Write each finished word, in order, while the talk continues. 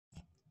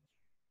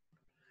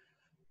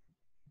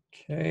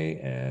Okay,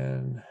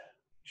 and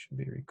should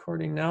be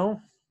recording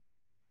now.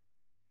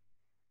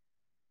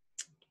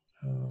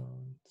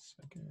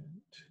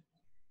 Second.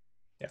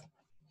 Yeah.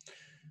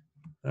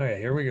 Okay,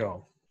 here we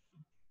go.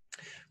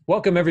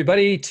 Welcome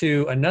everybody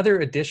to another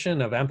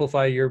edition of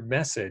Amplify Your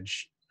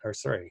Message. Or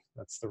sorry,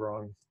 that's the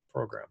wrong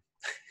program.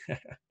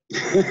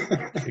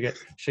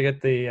 should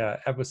get the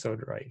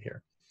episode right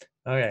here.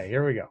 Okay,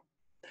 here we go.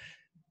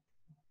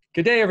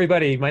 Good day,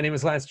 everybody. My name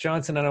is Lance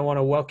Johnson, and I want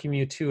to welcome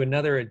you to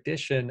another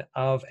edition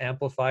of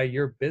Amplify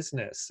Your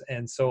Business.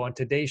 And so on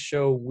today's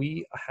show,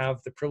 we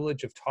have the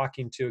privilege of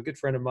talking to a good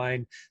friend of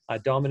mine,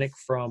 Dominic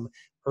from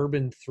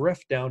Urban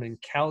Thrift down in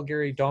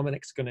Calgary.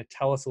 Dominic's going to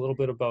tell us a little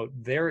bit about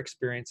their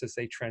experience as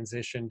they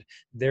transitioned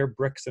their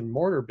bricks and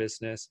mortar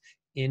business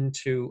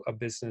into a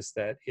business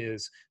that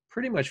is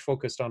pretty much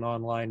focused on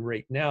online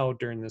right now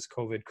during this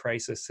COVID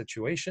crisis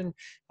situation.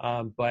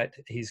 But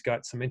he's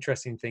got some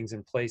interesting things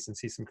in place and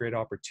sees some great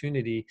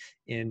opportunity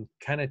in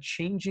kind of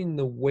changing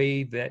the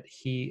way that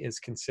he is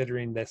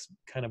considering this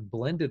kind of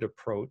blended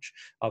approach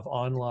of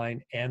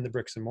online and the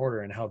bricks and mortar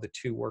and how the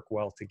two work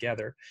well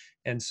together.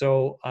 And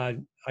so I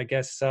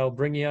guess I'll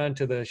bring you on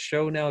to the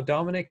show now.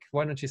 Dominic,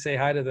 why don't you say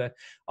hi to the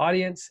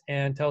audience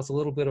and tell us a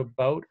little bit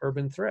about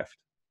Urban Thrift?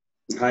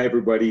 Hi,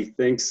 everybody.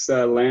 Thanks,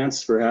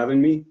 Lance, for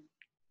having me.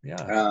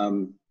 Yeah.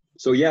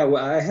 Well,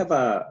 I have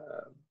a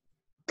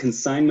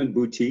consignment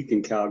boutique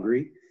in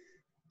Calgary.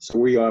 So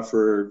we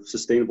offer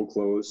sustainable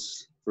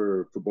clothes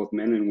for both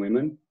men and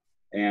women.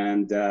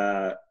 And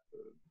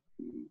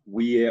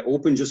we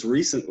opened just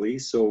recently,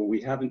 so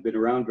we haven't been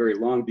around very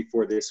long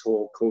before this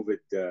whole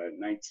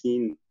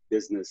COVID-19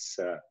 business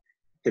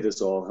hit us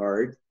all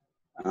hard.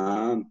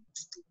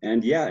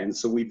 And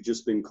so we've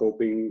just been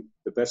coping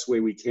the best way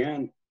we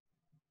can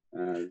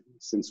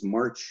since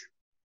March.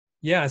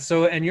 Yeah.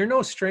 So, and you're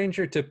no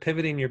stranger to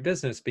pivoting your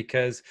business,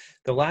 because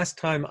the last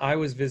time I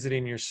was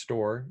visiting your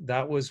store,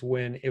 that was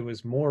when it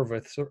was more of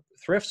a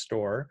thrift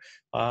store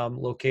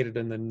located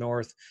in the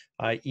north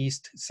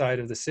east side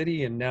of the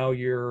city. And now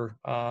you're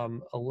a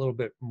little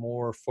bit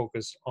more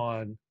focused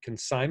on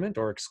consignment,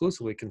 or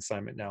exclusively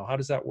consignment now. How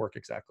does that work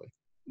exactly?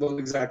 Well,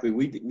 exactly.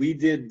 We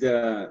did,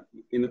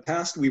 in the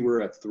past, we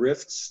were a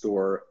thrift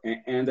store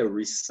and a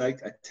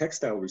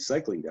textile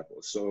recycling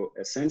depot. So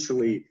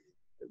essentially,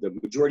 the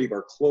majority of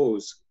our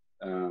clothes,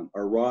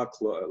 our raw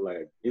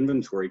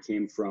inventory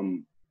came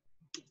from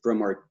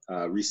our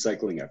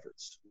recycling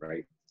efforts,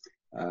 right?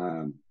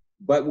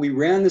 But we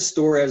ran the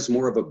store as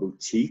more of a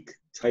boutique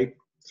type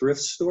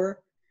thrift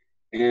store.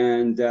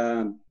 And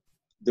the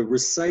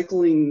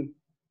recycling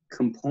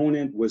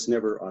component was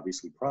never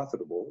obviously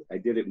profitable. I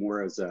did it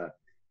more as a,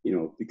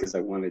 because I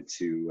wanted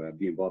to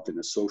be involved in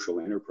a social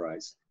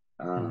enterprise.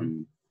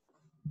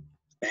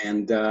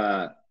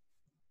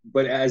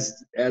 But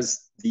as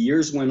the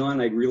years went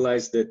on, I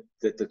realized that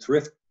the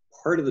thrift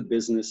part of the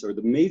business, or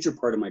the major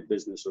part of my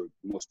business, or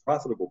the most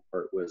profitable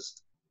part,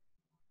 was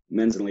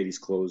men's and ladies'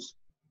 clothes,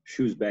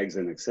 shoes, bags,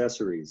 and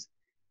accessories.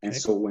 And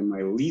so when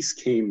my lease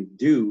came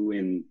due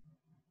in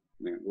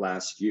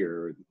last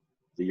year, or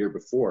the year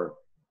before,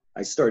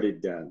 I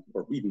started,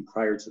 or even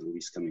prior to the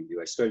lease coming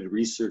due, I started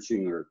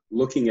researching or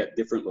looking at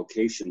different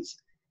locations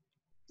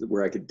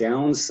where I could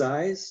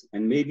downsize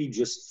and maybe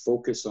just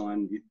focus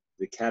on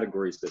the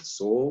categories that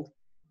sold.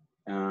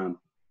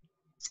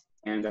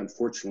 And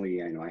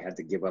unfortunately, I had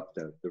to give up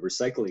the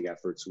recycling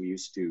efforts. We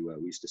used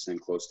to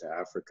send clothes to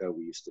Africa.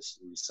 We used to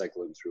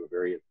recycle them through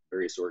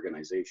various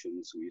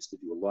organizations. We used to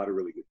do a lot of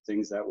really good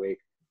things that way.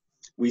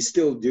 We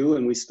still do,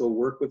 and we still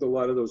work with a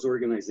lot of those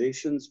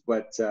organizations,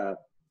 but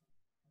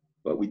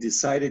we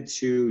decided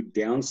to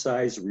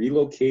downsize,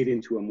 relocate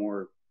into a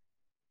more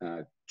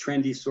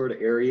trendy sort of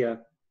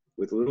area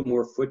with a little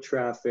more foot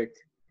traffic,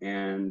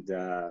 and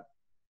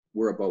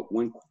we're about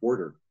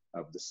 1/4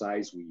 of the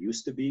size we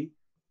used to be,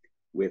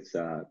 with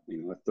a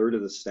third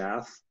of the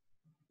staff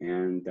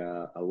and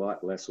a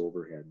lot less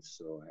overhead.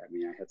 So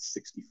I had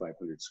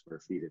 6,500 square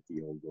feet at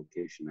the old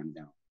location. I'm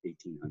now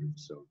 1,800.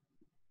 So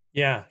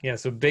yeah,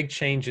 so big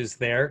changes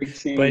there. Big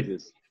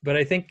changes. But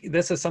I think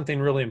this is something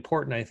really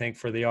important, I think,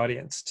 for the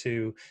audience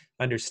to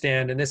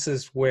understand. And this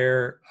is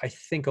where I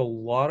think a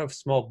lot of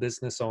small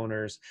business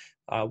owners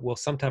will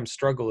sometimes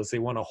struggle, as they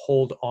want to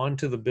hold on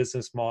to the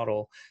business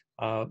model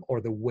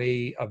or the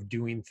way of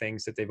doing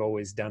things that they've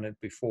always done it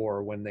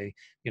before, when they,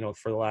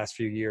 for the last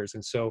few years.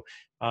 And so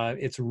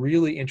it's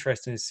really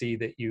interesting to see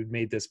that you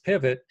made this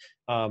pivot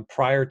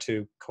prior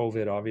to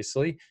COVID,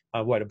 obviously.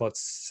 About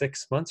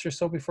 6 months or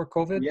so before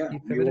COVID? Yeah,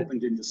 we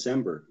opened in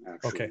December,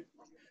 actually. Okay.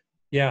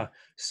 Yeah.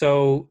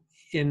 So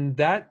in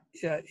that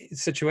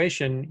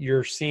situation,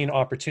 you're seeing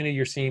opportunity,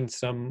 you're seeing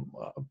some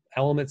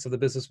elements of the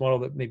business model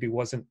that maybe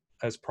wasn't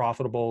as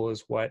profitable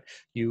as what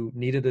you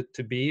needed it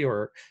to be,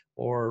 or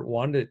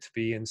wanted it to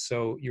be. And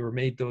so you were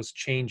made those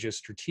changes,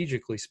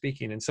 strategically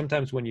speaking. And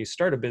sometimes when you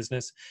start a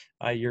business,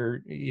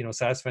 you're,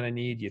 satisfying a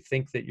need, you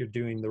think that you're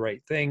doing the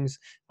right things,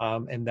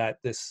 and that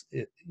this,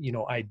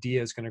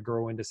 idea is going to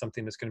grow into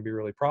something that's going to be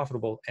really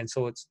profitable. And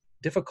so it's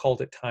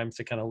difficult at times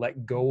to kind of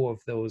let go of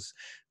those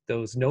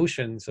those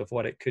notions of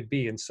what it could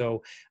be. And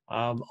so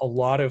a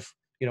lot of,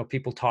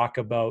 people talk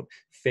about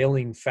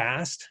failing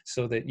fast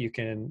so that you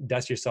can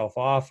dust yourself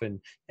off and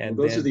Well,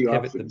 those are then the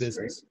pivot the options,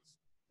 business.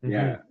 right?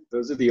 Yeah,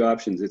 those are the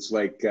options. It's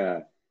like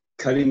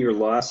cutting your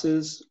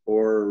losses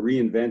or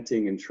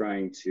reinventing and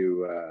trying to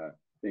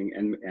thing.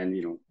 And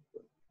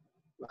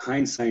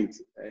hindsight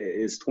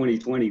is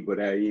 2020. But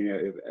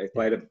if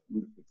I'd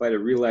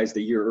have realized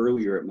a year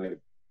earlier, it might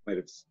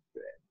have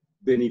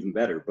been even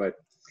better. But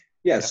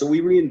yeah, so we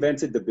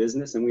reinvented the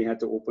business, and we had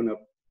to open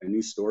up a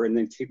new store, and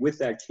then with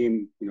that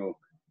came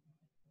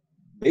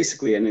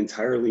basically an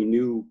entirely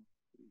new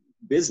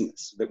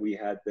business that we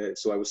had.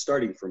 So I was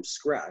starting from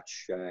scratch.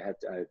 I had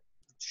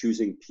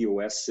choosing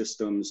POS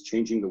systems,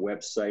 changing the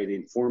website,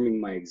 informing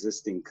my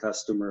existing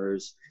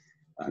customers,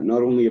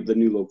 not only of the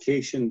new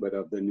location, but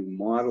of the new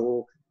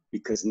model,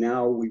 because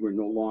now we were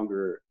no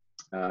longer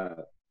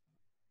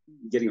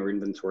getting our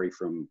inventory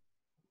from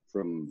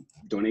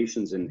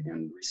donations and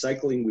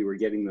recycling. We were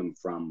getting them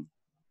from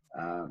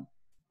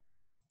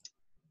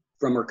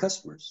our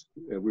customers.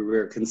 We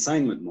were a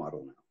consignment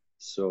model now.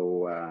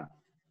 So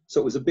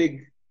it was a big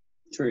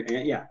turn,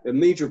 a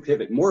major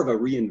pivot, more of a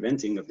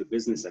reinventing of the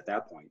business at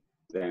that point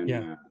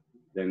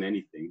than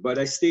anything. But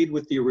I stayed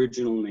with the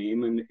original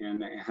name,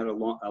 and I had a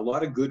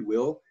lot of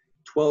goodwill.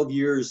 12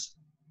 years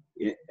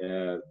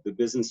the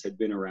business had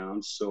been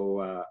around, so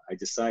I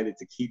decided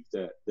to keep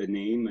the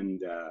name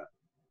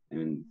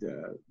and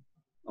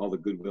all the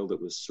goodwill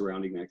that was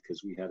surrounding that,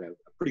 because we had a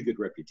pretty good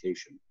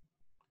reputation.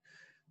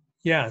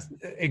 Yeah,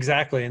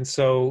 exactly. And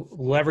so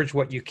leverage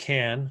what you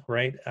can,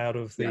 right, out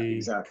of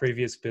the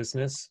previous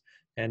business,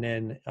 and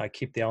then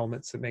keep the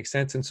elements that make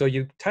sense. And so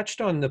you touched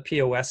on the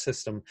POS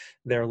system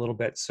there a little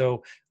bit.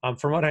 So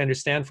from what I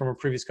understand from a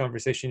previous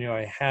conversation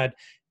I had,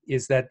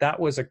 is that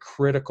was a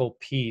critical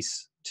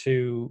piece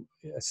to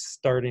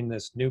starting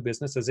this new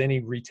business. As any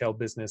retail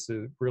business,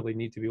 you really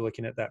need to be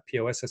looking at that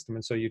POS system.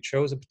 And so you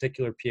chose a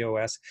particular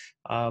POS,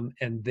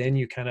 and then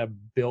you kind of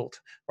built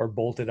or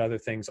bolted other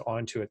things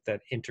onto it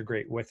that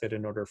integrate with it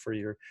in order for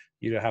you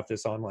to have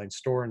this online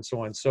store and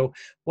so on. So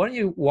why don't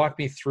you walk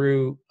me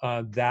through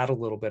that a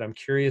little bit? I'm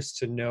curious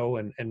to know,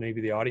 and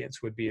maybe the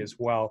audience would be as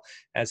well,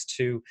 as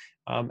to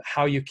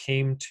how you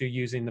came to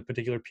using the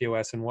particular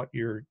POS and what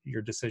your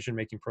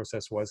decision-making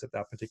process was at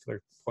that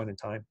particular point in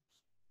time.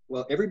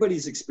 Well,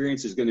 everybody's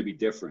experience is going to be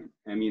different.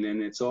 I mean, and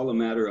it's all a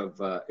matter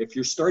of, if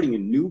you're starting a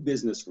new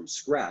business from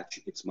scratch,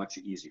 it's much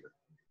easier.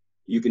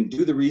 You can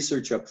do the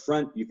research up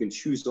front. You can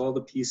choose all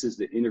the pieces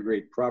that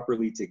integrate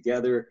properly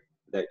together,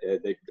 that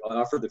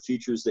offer the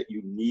features that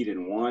you need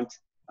and want.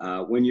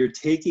 When you're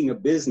taking a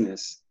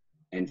business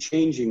and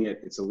changing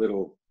it, it's a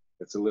little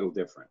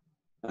different.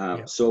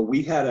 So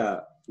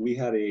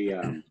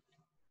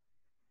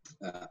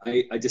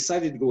I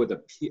decided to go with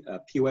a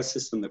POS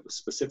system that was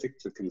specific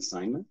to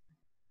consignment.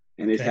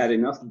 And it had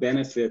enough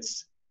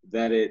benefits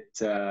that it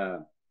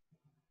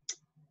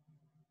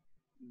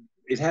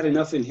had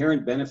enough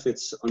inherent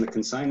benefits on the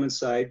consignment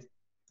side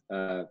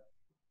to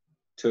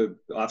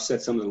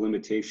offset some of the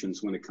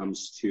limitations when it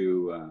comes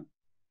to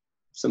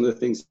some of the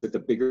things that the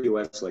bigger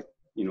POS, like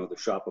the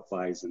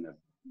Shopifys and the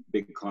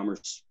big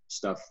commerce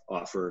stuff,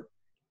 offer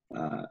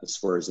as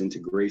far as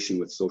integration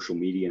with social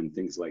media and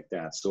things like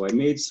that. So I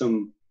made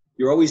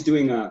you're always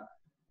doing a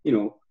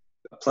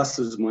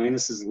pluses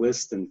minuses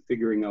list and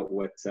figuring out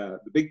what the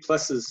big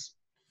pluses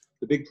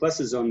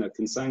on the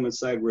consignment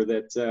side were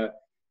that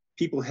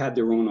people had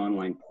their own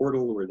online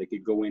portal where they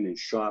could go in and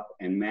shop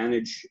and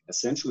manage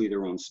essentially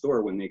their own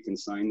store when they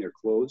consign their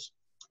clothes.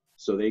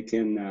 So they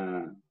can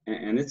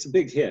and it's a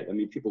big hit. I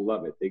mean, people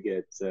love it.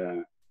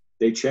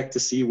 They check to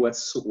see what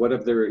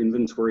of their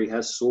inventory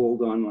has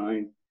sold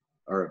online,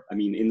 or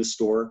in the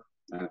store.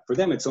 For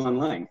them, it's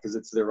online because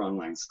it's their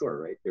online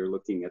store, right? They're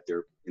looking at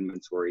their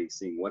inventory,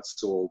 seeing what's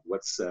sold,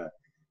 what's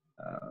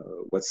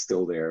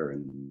still there,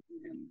 and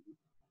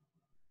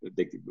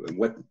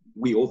what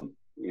we owe them,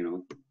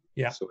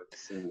 Yeah. So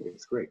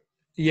it's great.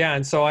 Yeah,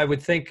 and so I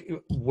would think,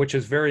 which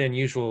is very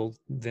unusual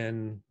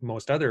than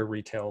most other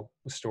retail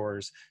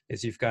stores,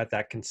 is you've got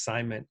that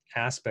consignment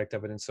aspect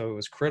of it, and so it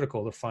was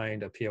critical to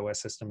find a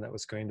POS system that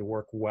was going to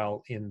work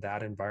well in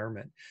that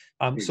environment.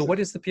 Exactly. So what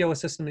is the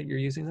POS system that you're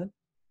using then?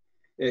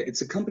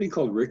 It's a company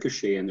called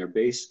Ricochet, and they're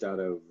based out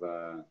of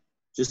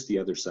just the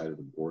other side of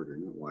the border,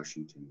 not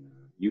Washington,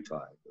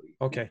 Utah, I believe.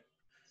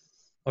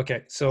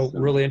 Okay. So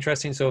really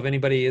interesting. So if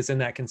anybody is in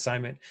that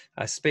consignment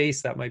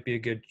space, that might be a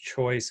good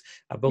choice.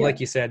 But like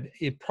you said,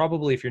 it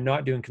probably, if you're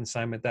not doing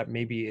consignment, that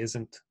maybe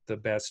isn't the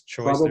best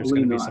choice. Probably There's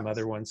going to be not, some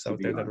other ones out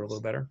there that are a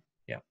little better.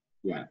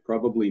 Yeah,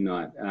 probably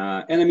not.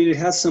 And it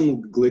has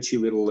some glitchy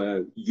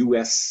little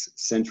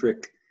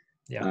US-centric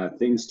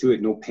things to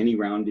it. No penny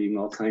rounding,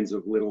 all kinds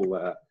of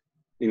little...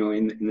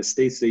 in the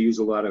States, they use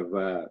a lot of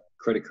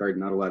credit card,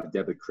 not a lot of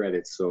debit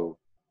credit. So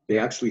they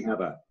actually have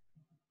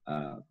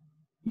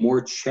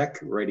more check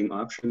writing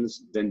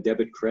options than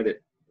debit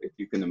credit, if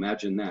you can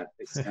imagine that.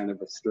 It's kind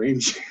of a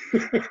strange,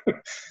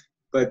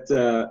 but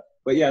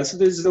yeah, so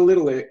there's a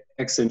little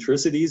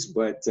eccentricities,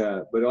 but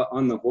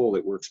on the whole,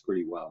 it works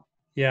pretty well.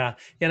 Yeah.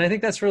 And I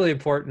think that's really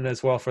important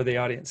as well for the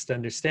audience to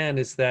understand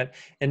is that,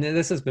 and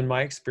this has been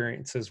my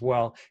experience as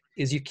well,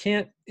 is you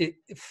can't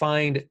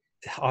find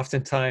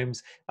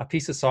oftentimes a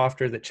piece of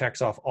software that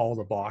checks off all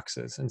the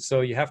boxes. And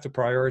so you have to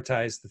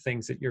prioritize the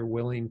things that you're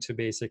willing to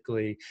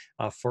basically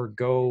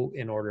forego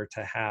in order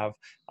to have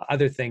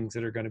other things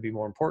that are going to be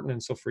more important.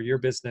 And so for your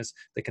business,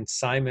 the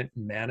consignment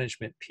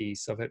management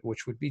piece of it,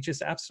 which would be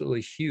just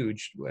absolutely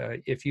huge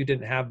if you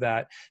didn't have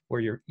that,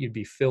 where you'd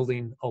be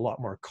fielding a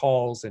lot more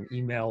calls and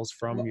emails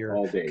from your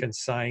all day.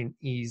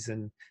 consignees.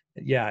 And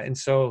yeah, and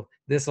so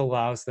this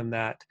allows them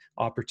that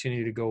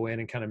opportunity to go in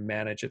and kind of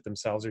manage it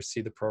themselves or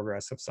see the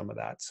progress of some of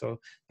that. So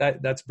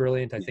that's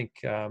brilliant. I think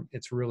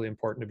it's really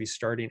important to be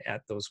starting at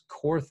those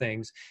core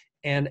things.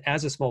 And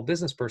as a small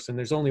business person,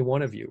 there's only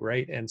one of you,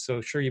 right? And so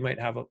sure, you might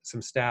have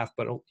some staff,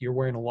 but you're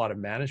wearing a lot of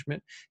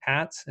management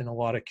hats and a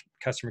lot of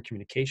customer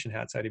communication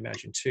hats, I'd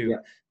imagine too. Yeah.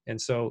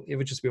 And so it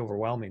would just be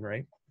overwhelming,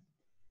 right?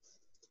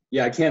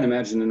 Yeah, I can't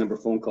imagine the number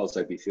of phone calls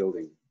I'd be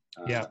fielding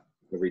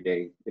every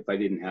day if I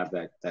didn't have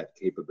that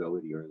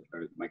capability, or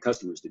my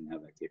customers didn't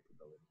have that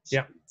capability.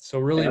 Yeah, so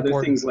really other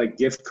important things like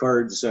gift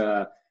cards.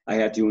 I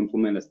had to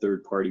implement a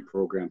third-party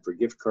program for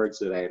gift cards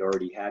that I had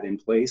already had in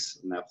place,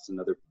 and that was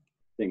another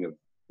thing of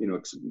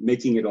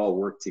making it all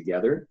work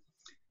together.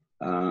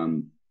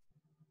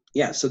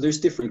 Yeah, so there's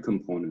different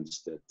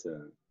components that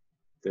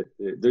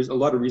there's a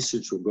lot of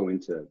research will go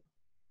into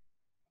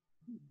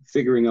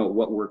figuring out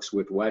what works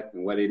with what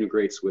and what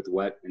integrates with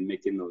what, and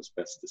making those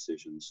best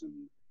decisions. And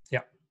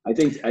yeah, I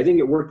think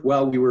it worked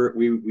well.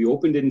 We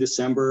opened in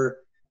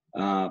December.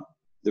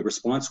 The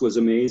response was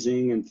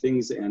amazing, and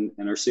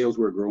and our sales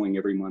were growing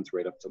every month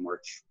right up to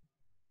March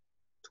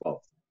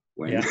 12th.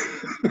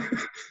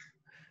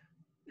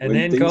 And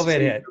then COVID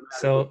hit.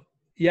 So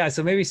yeah,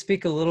 so maybe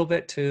speak a little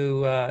bit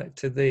to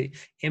the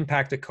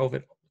impact of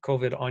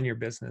COVID on your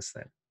business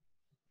then.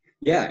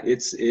 Yeah,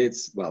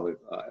 well,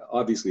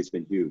 obviously it's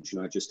been huge,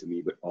 not just to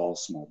me, but all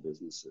small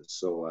businesses.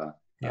 So,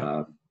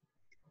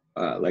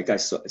 like I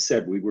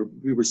said, we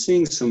were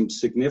seeing some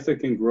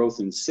significant growth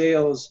in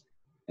sales,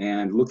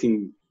 and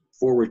looking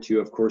forward to,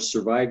 of course,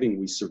 surviving.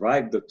 We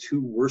survived the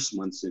two worst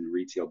months in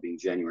retail, being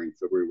January and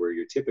February, where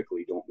you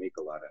typically don't make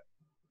a lot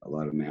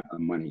of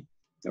money,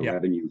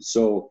 revenue.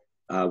 So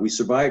we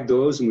survived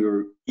those, and we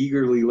were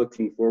eagerly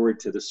looking forward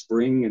to the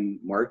spring and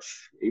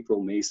March,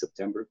 April, May,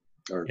 September.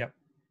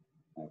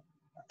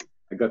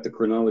 I got the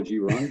chronology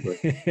wrong, but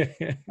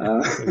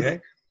okay.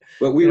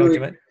 But we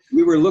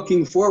were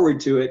looking forward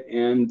to it,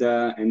 and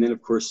then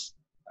of course,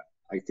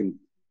 I think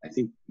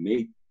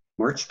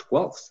March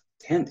 12th,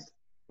 10th,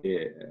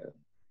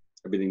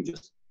 everything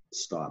just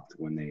stopped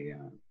when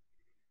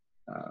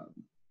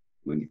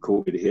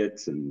COVID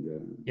hit, and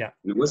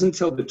it wasn't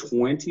until the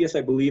 20th,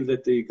 I believe,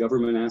 that the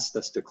government asked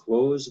us to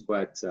close.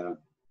 But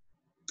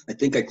I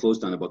think I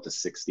closed on about the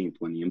 16th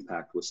when the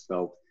impact was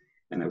felt,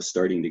 and I was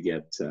starting to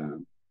get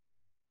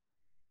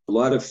a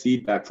lot of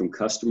feedback from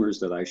customers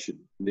that I should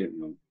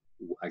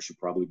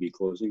probably be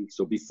closing.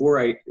 So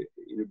before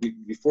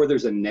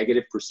there's a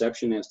negative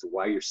perception as to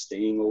why you're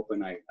staying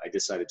open, I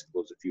decided to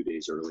close a few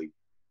days early.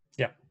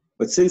 Yeah.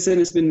 But since then,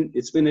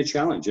 it's been a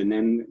challenge, and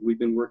then we've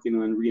been working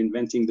on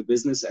reinventing the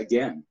business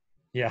again.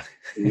 Yeah.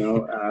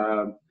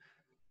 To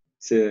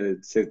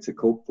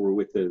cope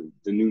with the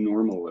new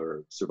normal,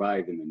 or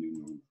survive in the new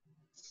normal.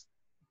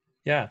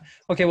 Yeah.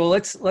 Okay. Well,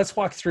 let's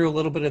walk through a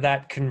little bit of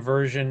that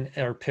conversion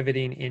or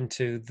pivoting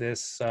into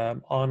this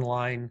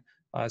online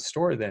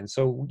store then.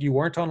 So you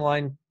weren't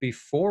online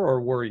before,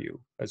 or were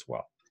you as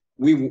well?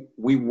 We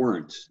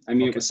weren't. I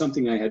mean, It was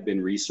something I had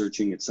been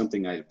researching. It's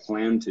something I had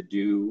planned to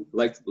do.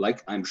 Like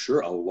I'm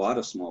sure a lot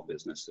of small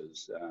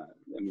businesses.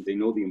 They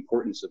know the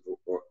importance of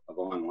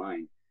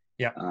online.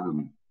 Yeah.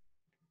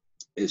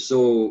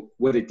 So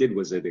what it did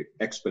was it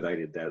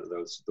expedited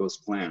those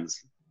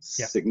plans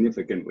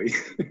significantly.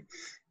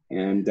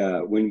 And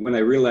when I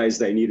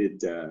realized I needed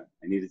to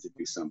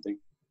do something,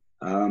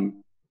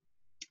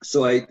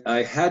 so I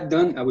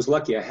was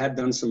lucky. I had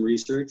done some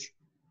research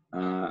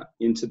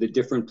into the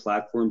different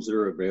platforms that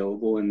are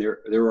available, and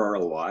there are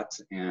a lot.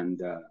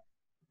 And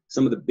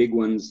some of the big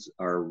ones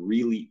are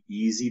really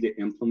easy to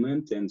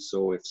implement. And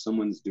so if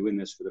someone's doing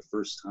this for the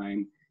first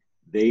time,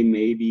 they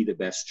may be the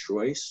best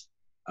choice.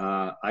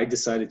 I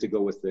decided to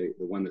go with the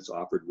one that's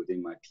offered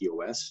within my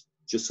POS,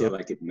 just so that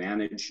I could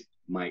manage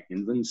my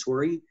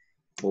inventory,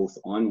 both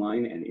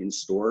online and in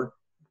store,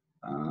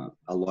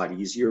 a lot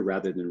easier,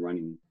 rather than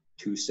running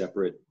two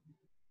separate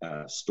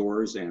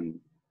stores and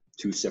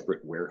two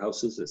separate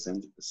warehouses,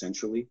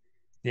 essentially.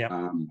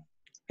 Yeah.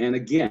 And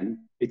again,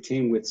 it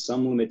came with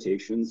some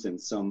limitations and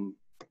some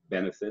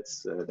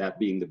benefits, that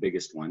being the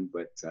biggest one.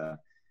 But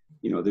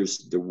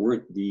there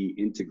weren't the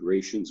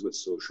integrations with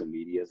social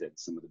media that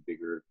some of the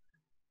bigger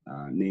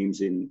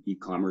names in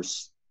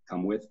e-commerce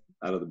come with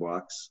out of the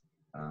box.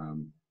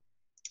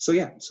 So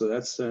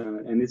that's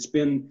and it's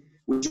been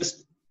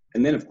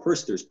and then of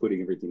course there's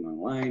putting everything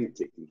online and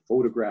taking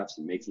photographs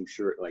and making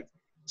sure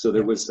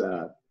there was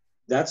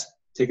that's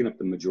taken up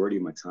the majority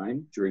of my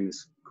time during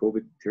this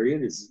COVID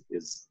period, is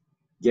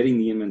getting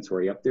the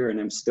inventory up there, and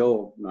I'm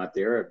still not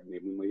there.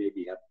 Maybe we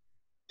maybe have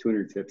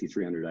 250,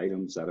 300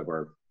 items out of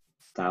our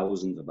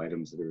thousands of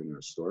items that are in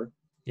our store.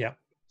 Yeah.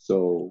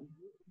 So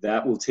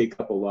that will take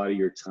up a lot of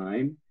your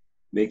time,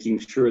 making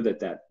sure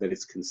that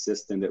it's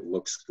consistent, it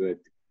looks good,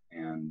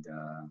 and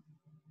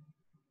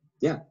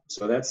yeah.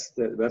 So that's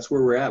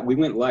where we're at. We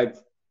went live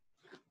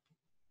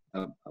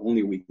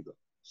only a week ago.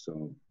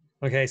 So.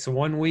 Okay, so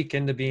 1 week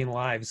into being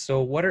live.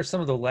 So what are some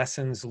of the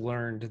lessons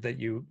learned that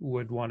you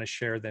would want to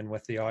share then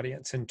with the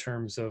audience in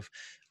terms of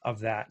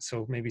that?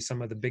 So maybe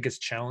some of the biggest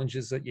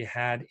challenges that you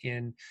had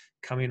in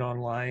coming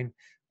online,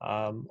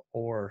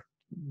 or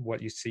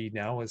what you see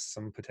now as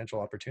some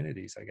potential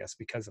opportunities, I guess,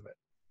 because of it.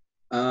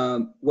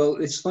 Well,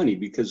 it's funny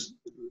because,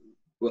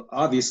 well,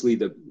 obviously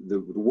the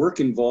work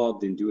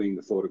involved in doing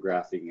the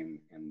photographing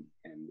and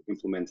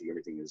implementing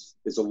everything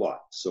is a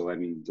lot. So I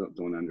mean,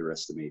 don't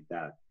underestimate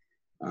that.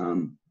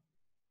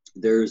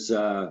 There's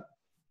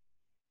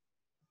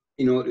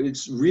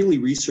it's really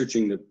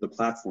researching the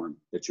platform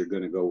that you're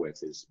going to go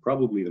with is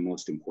probably the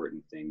most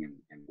important thing,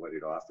 and what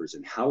it offers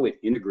and how it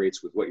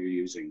integrates with what you're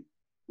using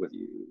with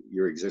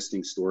your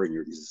existing store and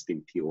your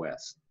existing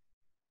POS.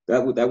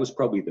 That was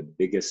probably the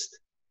biggest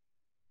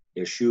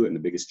issue and the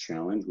biggest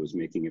challenge, was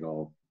making it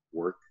all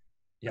work.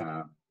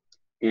 Yeah.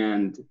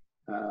 And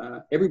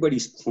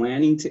everybody's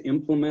planning to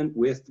implement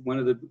with one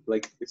of the,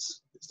 like,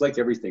 it's like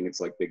everything. It's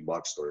like big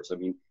box stores. I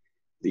mean,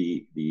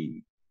 the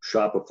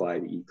Shopify,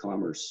 the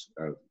e-commerce,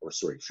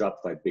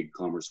 Shopify,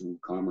 BigCommerce,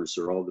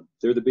 WooCommerce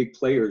they're the big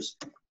players.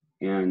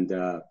 And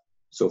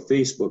so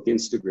Facebook,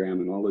 Instagram,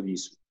 and all of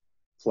these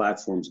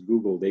platforms,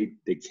 Google, they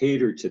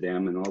cater to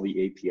them, and all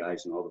the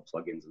APIs and all the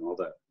plugins and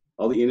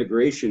all the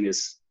integration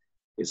is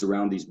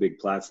around these big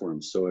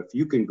platforms. So if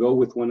you can go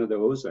with one of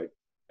those,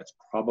 that's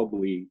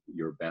probably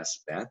your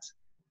best bet.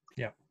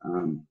 Yeah.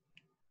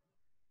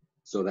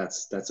 So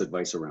that's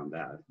advice around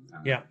that.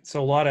 Yeah.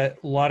 So a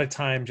lot of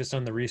time just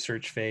on the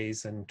research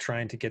phase and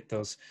trying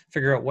to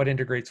figure out what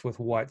integrates with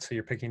what, so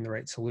you're picking the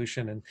right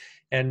solution.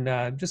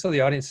 And just so the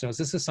audience knows,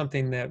 this is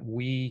something that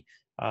we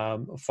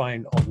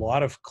find a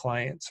lot of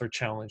clients are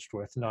challenged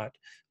with, not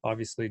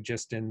obviously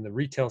just in the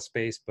retail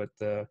space, but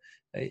the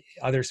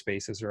other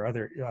spaces or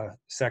other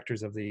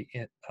sectors of the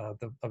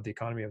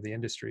economy, of the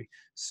industry.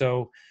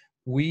 So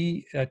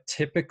we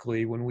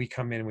typically, when we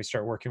come in and we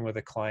start working with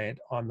a client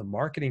on the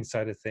marketing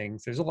side of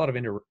things, there's a lot of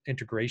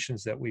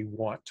integrations that we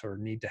want or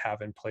need to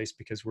have in place,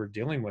 because we're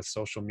dealing with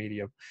social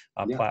media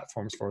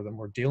platforms for them.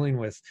 We're dealing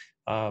with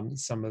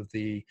some of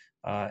the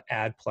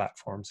ad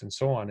platforms and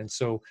so on. And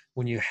so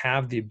when you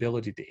have the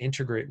ability to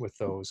integrate with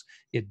those,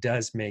 it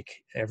does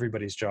make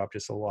everybody's job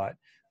just a lot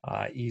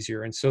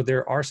easier. And so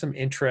there are some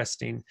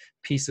interesting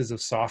pieces of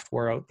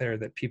software out there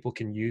that people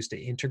can use to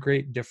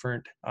integrate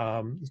different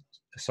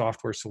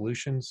software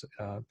solutions,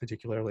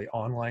 particularly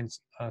online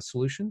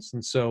solutions.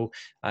 And so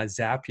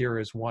Zapier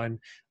is one,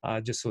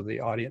 just so the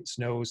audience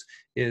knows,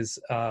 is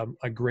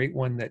a great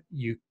one that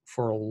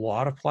for a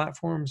lot of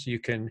platforms, you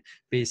can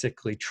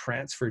basically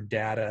transfer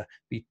data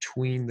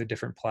between the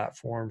different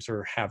platforms,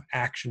 or have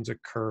actions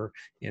occur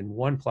in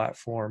one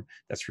platform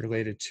that's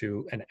related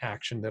to an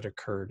action that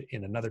occurred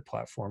in another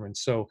platform. And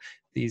so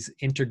these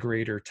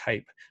integrator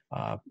type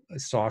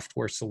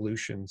software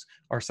solutions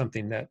are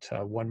something that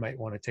one might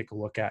want to take a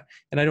look at.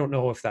 And I don't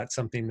know if that's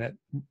something that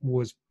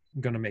was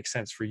going to make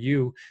sense for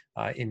you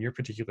in your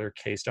particular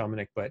case,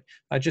 Dominic, but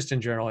just in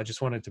general, I just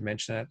wanted to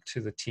mention that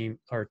to the team,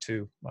 or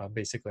to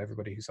basically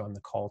everybody who's on the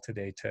call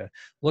today, to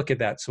look at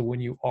that. So when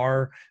you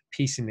are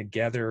piecing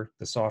together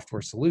the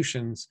software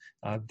solutions,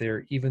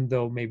 even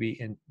though maybe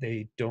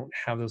they don't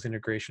have those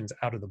integrations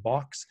out of the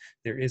box,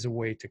 there is a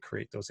way to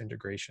create those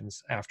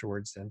integrations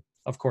afterwards. And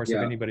of course,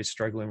 if anybody's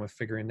struggling with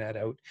figuring that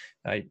out,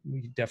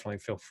 you definitely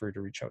feel free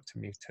to reach out to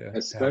me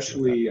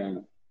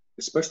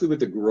especially with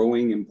the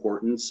growing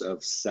importance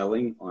of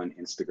selling on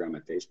Instagram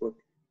and Facebook.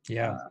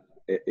 Yeah.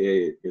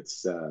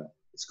 It's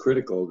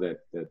critical that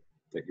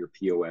your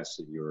POS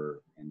and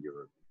your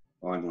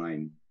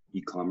online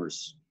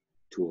e-commerce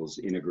tools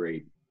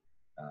integrate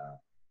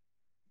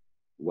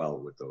well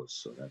with those.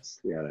 So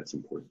that's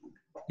important.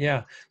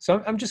 Yeah.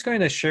 So I'm just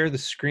going to share the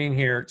screen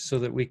here so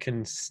that we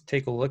can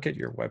take a look at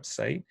your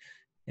website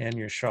and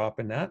your shop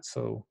and that,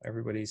 so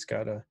everybody's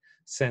got a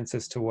sense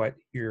as to what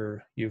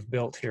you've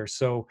built here.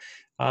 So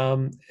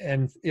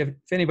and if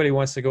anybody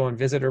wants to go and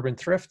visit Urban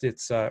Thrift,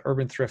 it's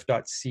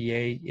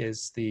urbanthrift.ca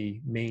is the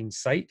main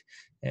site.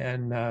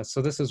 And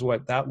so this is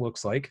what that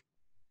looks like.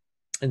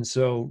 And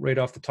so right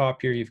off the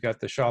top here, you've got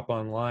the shop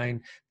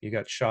online, you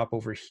got shop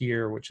over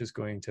here, which is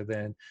going to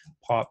then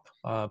pop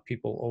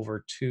people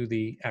over to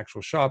the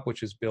actual shop,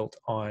 which is built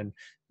on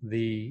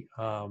the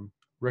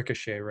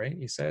Ricochet, right?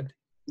 You said?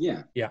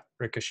 Yeah,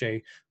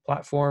 Ricochet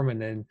platform. And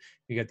then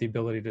you get the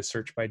ability to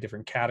search by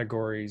different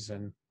categories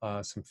and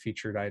some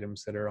featured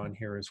items that are on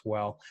here as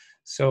well.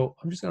 So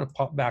I'm just going to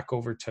pop back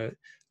over to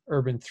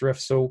Urban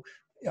Thrift. So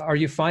are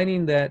you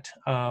finding that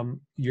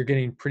you're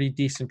getting pretty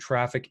decent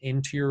traffic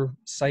into your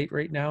site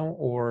right now,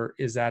 or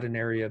is that an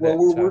area that?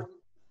 Well,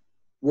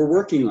 we're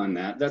working on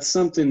that. That's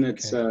something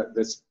that's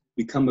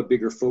become a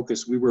bigger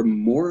focus. We were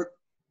more,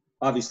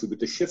 obviously with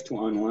the shift to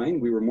online,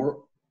 we were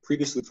more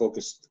previously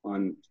focused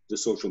on the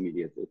social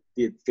media,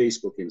 the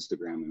Facebook,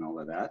 Instagram, and all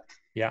of that.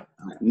 Yeah.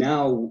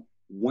 Now,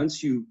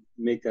 once you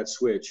make that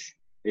switch,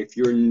 if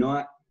you're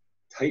not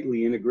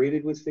tightly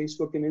integrated with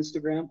Facebook and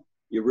Instagram,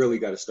 you really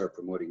got to start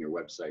promoting your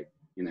website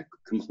in a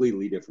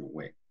completely different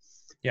way.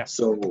 Yeah.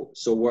 So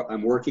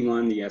I'm working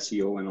on the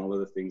SEO and all of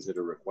the things that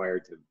are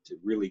required to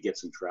really get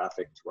some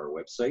traffic to our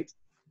website.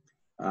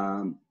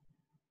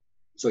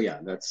 So yeah,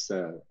 that's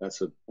an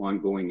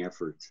ongoing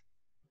effort.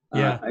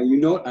 Yeah.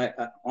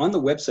 On the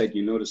website,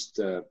 you noticed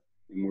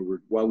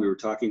while we were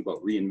talking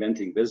about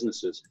reinventing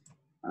businesses,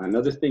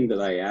 another thing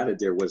that I added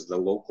there was the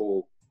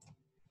local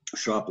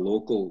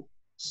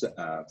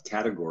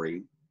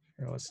category.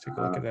 Here, let's take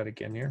a look at that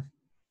again here.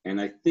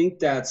 And I think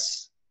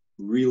that's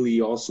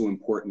really also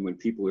important when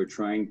people are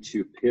trying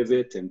to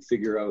pivot and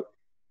figure out.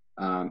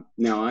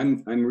 Now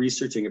I'm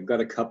researching. I've got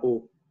a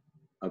couple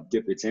of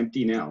it's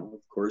empty now,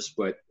 of course,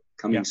 but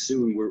coming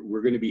soon,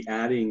 we're going to be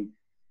adding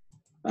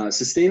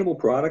sustainable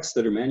products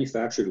that are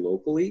manufactured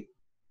locally.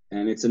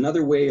 And it's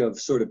another way of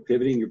sort of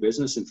pivoting your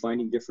business and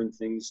finding different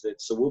things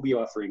so we'll be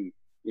offering,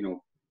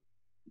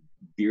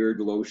 beard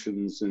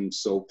lotions and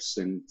soaps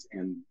and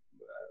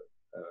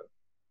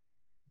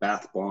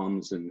bath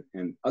bombs and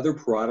other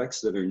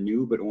products that are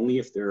new, but only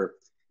if they're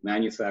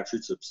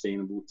manufactured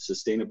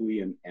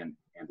sustainably and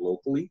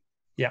locally.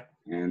 Yeah.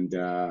 And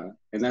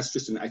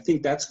that's I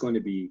think that's going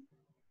to be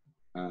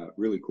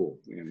really cool.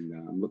 And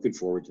I'm looking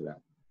forward to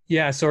that.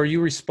 Yeah. So are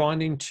you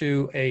responding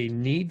to a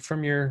need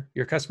from your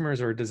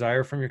customers or a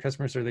desire from your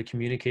customers? Are they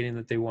communicating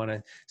that they want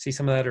to see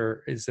some of that,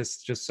 or is this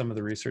just some of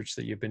the research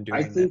that you've been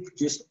doing? I think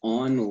just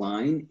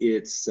online,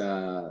 it's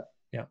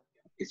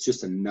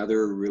just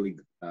another really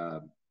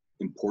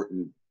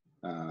important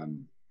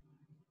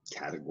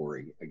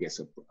category, I guess,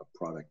 a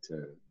product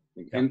to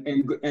think.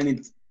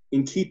 And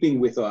in keeping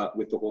with the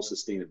whole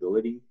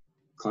sustainability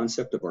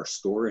concept of our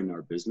store and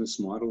our business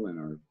model and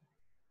our,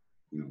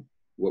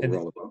 what we're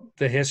all about.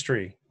 The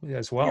history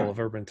as well of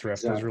Urban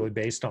Thrift was really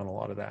based on a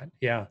lot of that.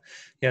 Yeah.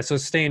 Yeah. So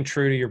staying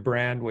true to your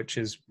brand, which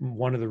is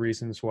one of the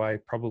reasons why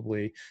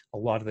probably a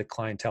lot of the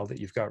clientele that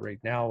you've got right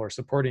now are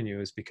supporting you,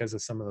 is because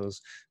of some of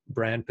those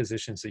brand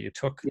positions that you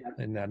took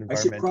in that environmental.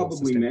 I should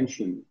probably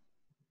mention,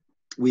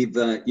 we've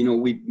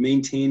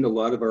maintained a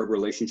lot of our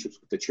relationships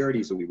with the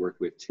charities that we work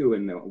with too.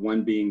 And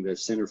one being the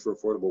Center for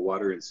Affordable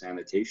Water and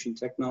Sanitation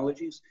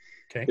Technologies.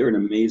 Okay. They're an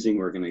amazing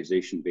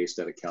organization based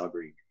out of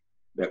Calgary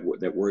that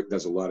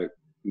does a lot of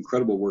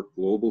incredible work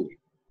globally.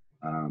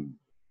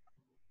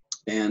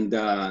 And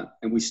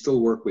we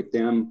still work with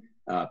them.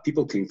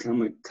 People can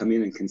come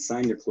in and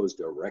consign their clothes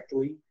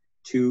directly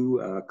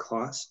to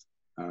Cost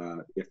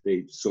if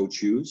they so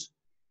choose.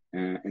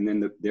 And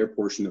then their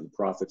portion of the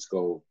profits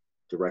go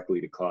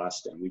directly to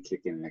Cost, and we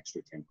kick in an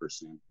extra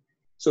 10%.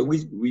 So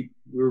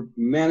we're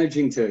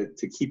managing to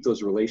keep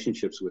those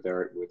relationships with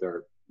our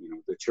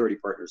the charity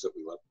partners that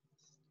we love.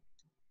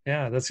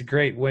 Yeah, that's a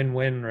great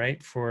win-win,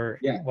 right? Or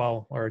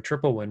a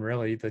triple win,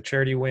 really. The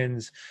charity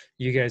wins,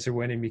 you guys are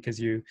winning because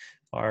you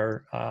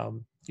are,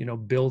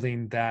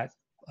 building that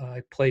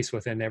place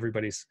within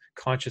everybody's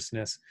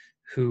consciousness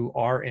who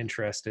are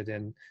interested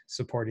in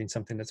supporting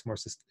something that's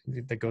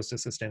that goes to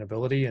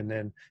sustainability. And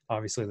then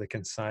obviously the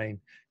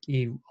consign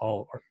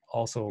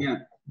also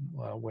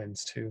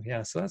wins too.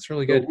 Yeah, so that's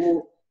really good.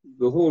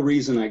 The whole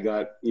reason I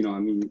got,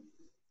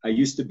 I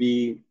used to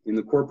be in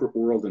the corporate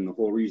world, and the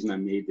whole reason I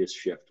made this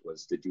shift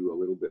was to do a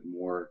little bit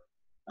more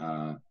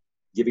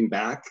giving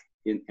back.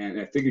 And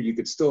I figured you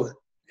could still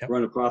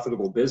run a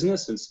profitable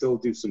business and still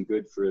do some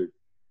good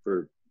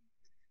for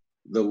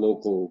the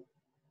local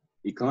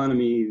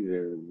economy,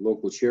 the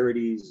local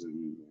charities,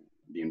 and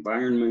the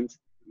environment,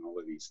 and all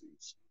of these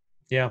things.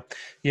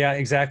 Yeah,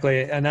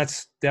 exactly. And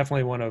that's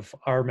definitely one of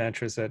our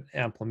mantras at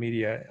Amplify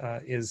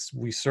Media is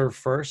we serve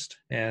first.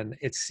 And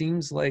it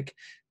seems like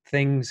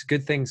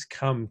good things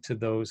come to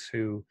those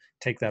who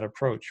take that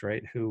approach,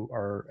 right? Who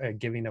are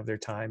giving of their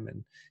time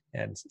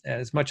and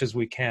as much as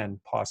we can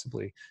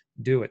possibly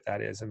do it.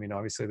 That is,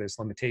 obviously there's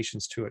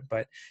limitations to it,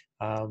 but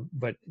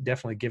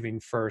definitely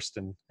giving first,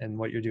 and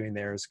what you're doing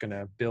there is going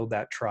to build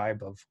that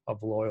tribe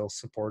of loyal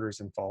supporters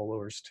and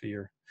followers to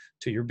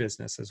your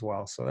business as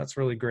well. So that's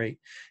really great.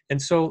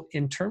 And so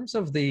in terms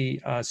of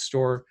the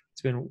store,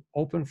 it's been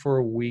open for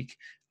a week.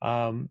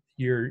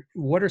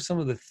 What are some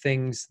of the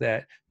things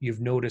that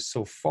you've noticed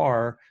so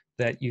far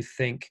that you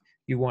think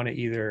you want to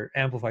either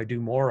amplify, do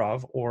more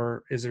of,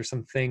 or is there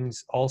some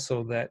things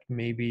also that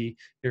maybe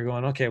you're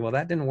going, okay, well,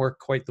 that didn't work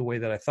quite the way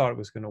that I thought it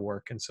was going to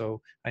work, and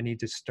so I need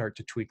to start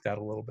to tweak that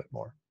a little bit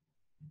more?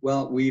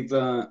 Well, we've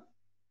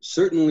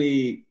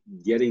certainly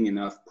getting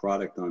enough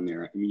product on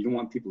there. You don't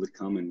want people to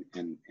come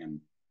and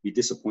be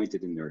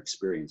disappointed in their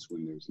experience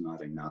when there's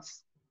not enough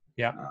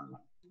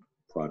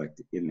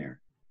product in there.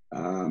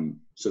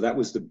 So that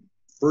was the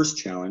first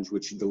challenge,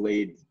 which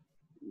delayed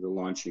the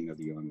launching of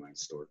the online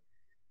store.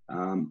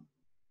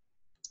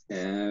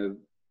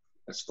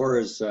 As far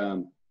as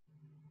some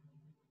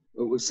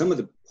of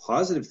the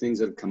positive things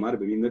that have come out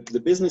of it, the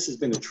business has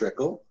been a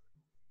trickle.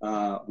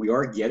 we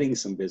are getting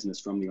some business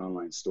from the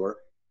online store.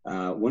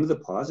 One of the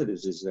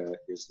positives is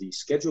the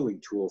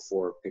scheduling tool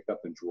for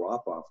pickup and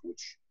drop off,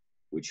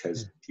 which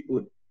has people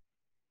have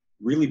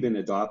really been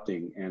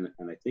adopting, and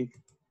I think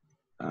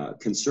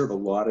can serve a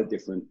lot of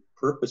different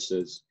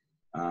purposes.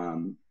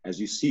 As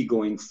you see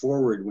going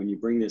forward, when you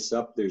bring this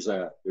up, there's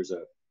a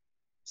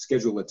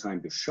schedule a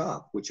time to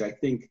shop, which I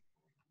think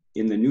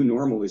in the new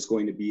normal is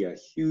going to be a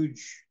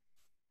huge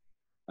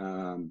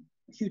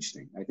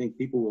thing. I think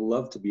people will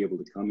love to be able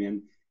to come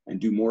in and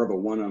do more of a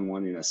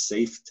one-on-one in a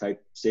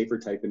safer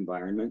type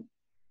environment,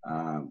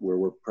 where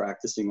we're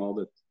practicing all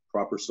the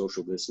proper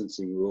social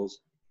distancing rules,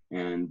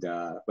 and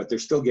but they're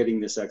still getting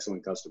this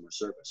excellent customer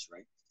service,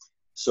 right?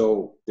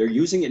 So they're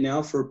using it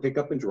now for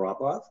pickup and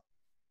drop off,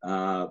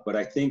 but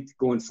I think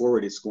going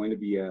forward it's going to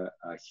be a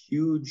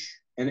huge.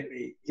 And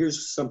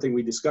here's something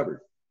we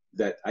discovered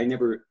that I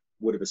never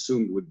would have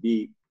assumed would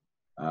be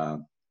a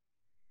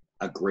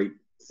great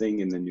thing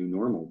in the new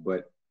normal,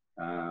 but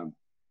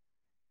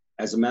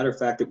as a matter of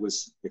fact,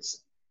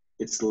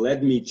 it's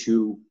led me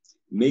to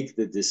make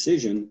the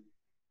decision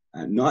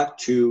not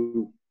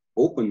to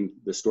open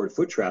the store to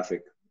foot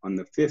traffic on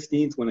the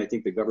 15th when I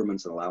think the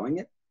government's allowing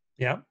it.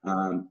 Yeah.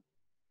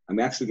 I'm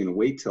actually going to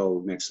wait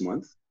till next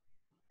month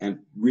and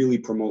really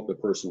promote the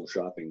personal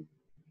shopping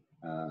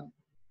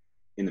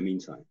in the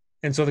meantime.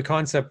 And so the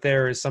concept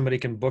there is somebody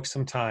can book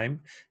some time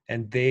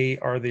and they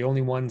are the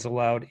only ones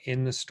allowed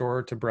in the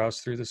store to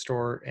browse through the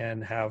store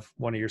and have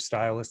one of your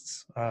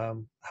stylists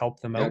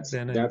help them out.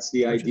 That's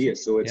the idea.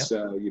 So it's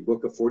you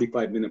book a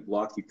 45-minute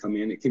block, you come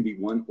in, it can be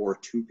 1 or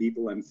 2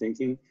 people, I'm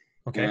thinking.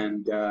 Okay.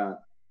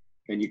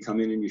 And you come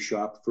in and you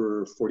shop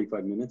for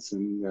 45 minutes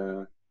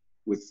and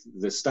with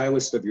the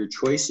stylist of your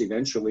choice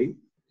eventually.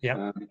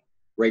 Yeah.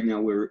 Right now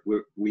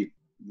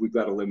we've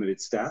got a limited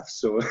staff,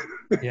 so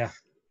yeah.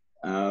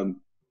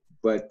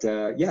 But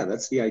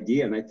that's the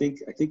idea, and I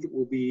think it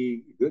will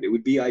be good. It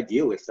would be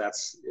ideal if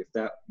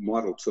that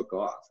model took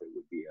off. It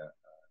would be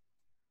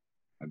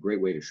a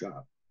great way to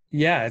shop.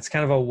 Yeah, it's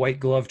kind of a white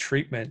glove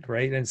treatment,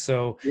 right? And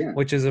so,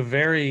 which is a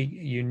very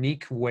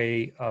unique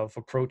way of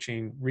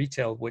approaching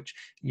retail, which,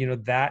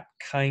 that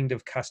kind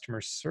of customer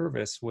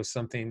service was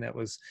something that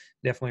was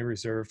definitely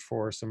reserved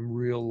for some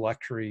real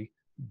luxury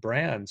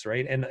brands,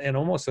 right? And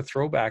almost a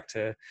throwback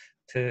to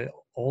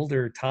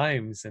older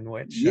times in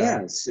which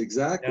yes,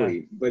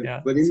 exactly. But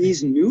in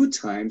these new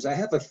times, I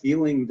have a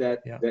feeling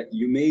that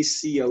you may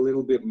see a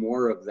little bit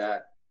more of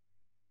that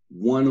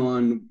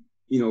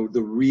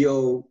the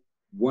real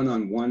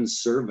one-on-one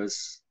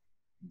service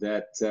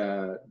that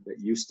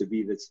used to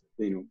be, that's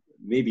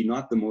maybe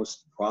not the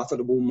most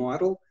profitable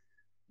model,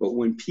 but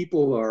when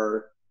people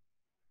are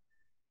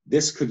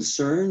this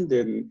concerned,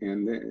 and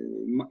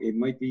it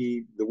might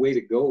be the way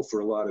to go for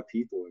a lot of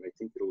people, and I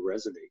think it'll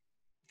resonate.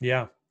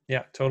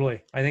 Yeah,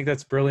 totally. I think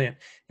that's brilliant.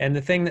 And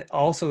the thing that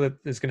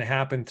is going to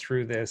happen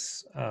through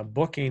this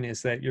booking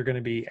is that you're going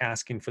to be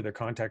asking for their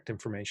contact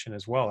information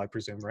as well, I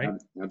presume, right?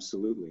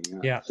 Absolutely.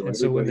 Yeah. So and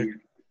so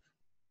when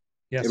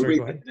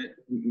everybody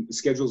that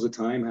schedules a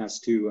time has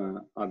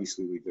to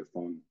obviously leave their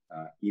phone,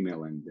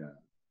 email, and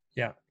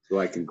so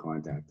I can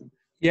contact them.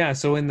 Yeah.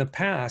 So in the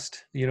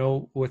past,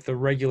 with the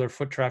regular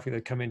foot traffic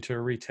that come into a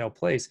retail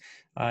place,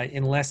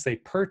 unless they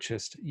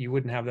purchased, you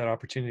wouldn't have that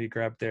opportunity to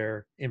grab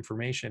their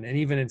information. And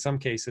even in some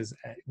cases,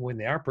 when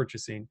they are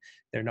purchasing,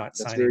 they're not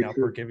signing up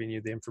or giving you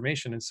the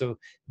information. And so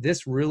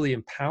this really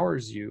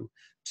empowers you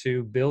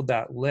to build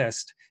that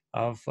list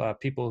of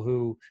people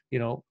who,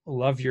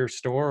 love your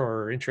store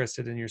or are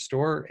interested in your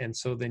store. And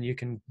so then you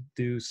can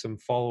do some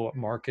follow-up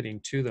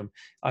marketing to them.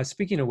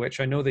 Speaking of which,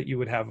 I know that you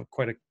would have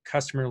quite a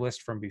customer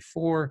list from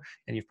before,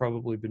 and you've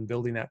probably been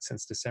building that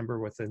since December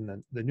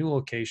within the new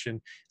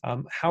location.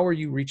 How are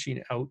you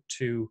reaching out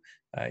to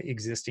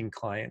existing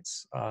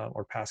clients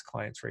or past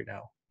clients right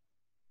now?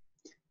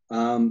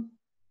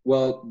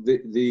 Well,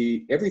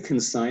 every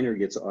consignor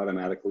gets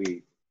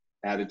automatically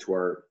added to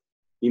our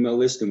email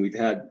list, and we've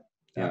had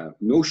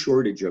no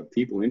shortage of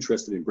people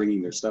interested in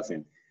bringing their stuff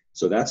in.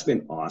 So that's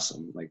been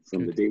awesome. Like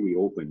from the day we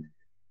opened,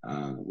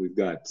 we've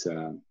got,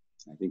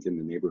 I think, in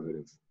the neighborhood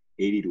of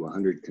 80 to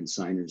 100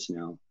 consigners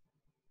now,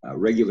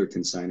 regular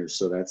consigners.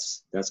 So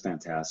that's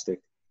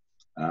fantastic.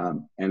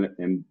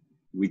 And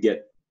we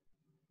get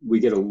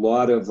a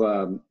lot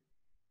of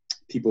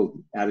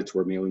people added to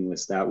our mailing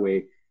list that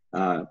way.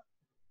 I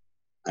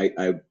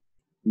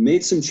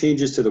made some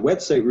changes to the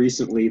website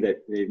recently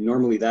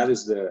normally that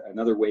is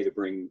another way to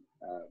bring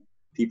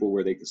people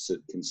where they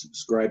can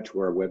subscribe to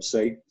our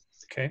website.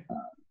 Okay.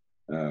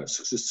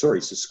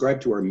 Subscribe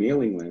to our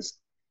mailing list.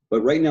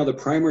 But right now the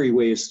primary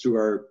way is through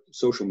our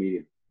social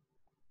media,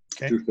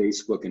 through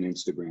Facebook and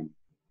Instagram.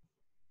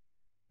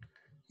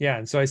 Yeah,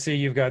 and so I see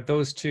you've got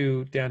those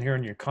two down here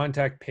on your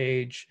contact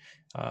page.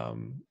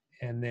 And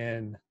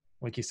then,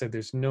 like you said,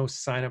 there's no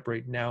sign up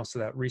right now. So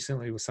that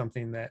recently was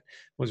something that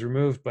was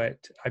removed. But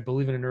I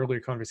believe in an earlier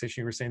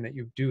conversation, you were saying that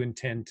you do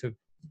intend to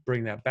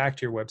bring that back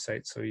to your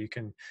website so you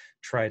can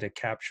try to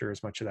capture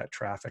as much of that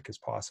traffic as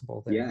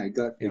possible. Then, yeah,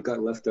 it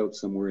got left out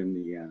somewhere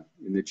in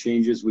the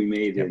changes we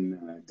made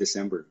in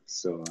December.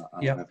 So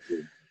I'll have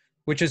to.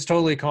 Which is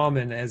totally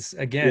common, as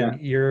again,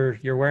 you're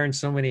wearing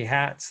so many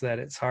hats that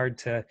it's hard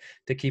to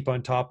keep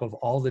on top of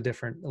all the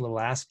different little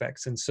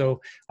aspects. And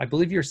so I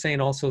believe you're saying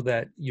also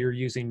that you're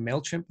using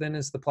MailChimp then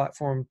as the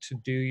platform to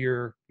do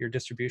your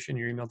distribution,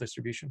 your email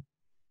distribution.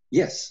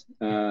 Yes,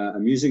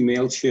 I'm using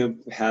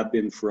MailChimp, have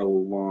been for a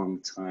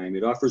long time.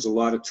 It offers a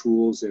lot of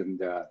tools, and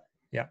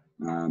you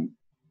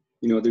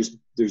know,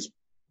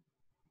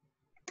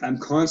 I'm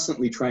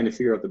constantly trying to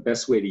figure out the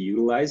best way to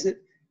utilize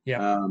it.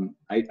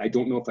 I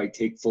don't know if I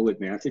take full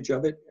advantage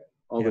of it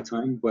all the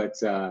time, but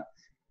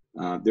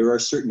there are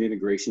certain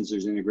integrations.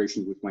 There's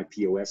integrations with my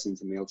POS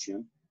into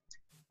MailChimp,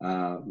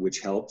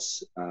 which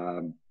helps.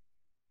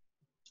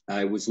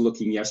 I was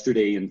looking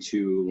yesterday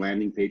into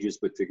landing pages,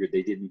 but figured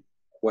they didn't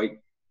quite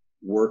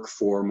work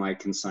for my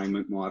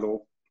consignment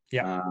model.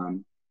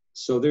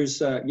 So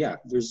there's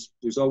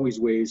always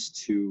ways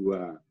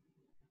to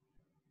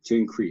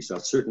increase. I'll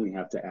certainly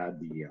have to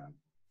add the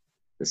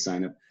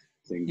sign up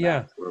thing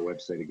back to our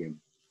website again.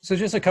 So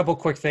just a couple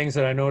quick things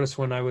that I noticed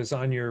when I was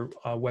on your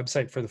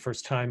website for the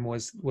first time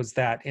was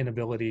that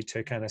inability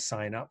to kind of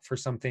sign up for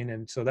something.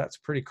 And so that's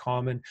pretty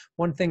common.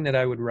 One thing that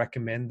I would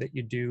recommend that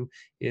you do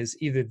is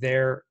either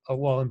there,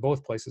 well, in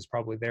both places,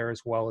 probably there,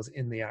 as well as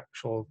in the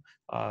actual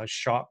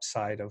shop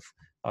side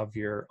of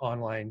your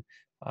online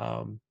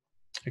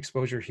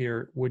exposure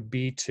here, would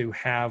be to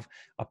have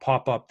a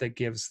pop-up that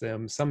gives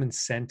them some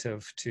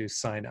incentive to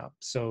sign up.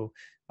 So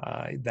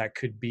that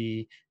could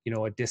be, you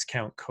know, a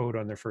discount code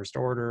on their first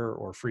order,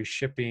 or free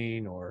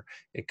shipping, or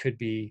it could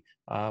be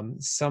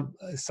some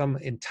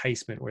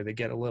enticement where they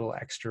get a little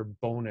extra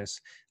bonus.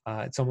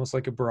 It's almost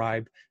like a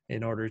bribe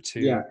in order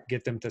to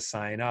get them to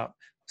sign up,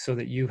 so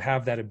that you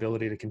have that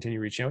ability to continue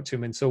reaching out to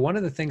them. And so one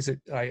of the things that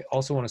I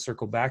also want to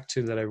circle back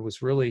to that I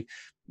was really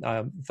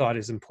thought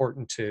is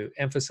important to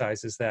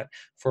emphasize is that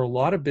for a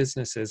lot of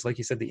businesses, like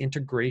you said, the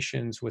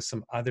integrations with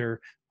some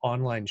other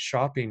online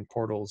shopping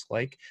portals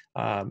like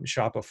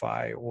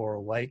Shopify or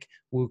like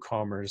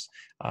WooCommerce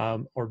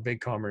or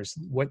BigCommerce,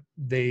 what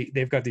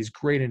they've got these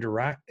great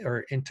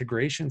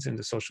integrations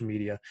into social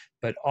media,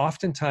 but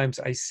oftentimes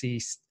I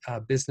see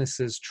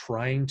businesses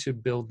trying to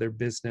build their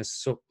business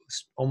so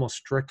almost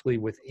strictly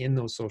within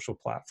those social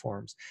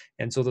platforms.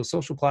 And so those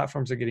social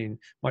platforms are getting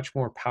much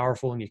more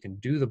powerful, and you can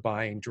do the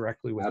buying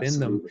directly within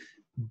them.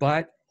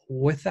 But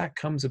with that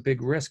comes a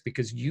big risk,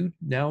 because you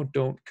now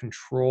don't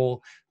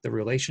control the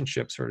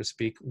relationship, so to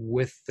speak,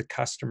 with the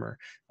customer.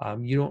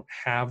 You don't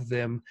have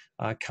them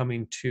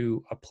coming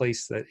to a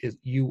place that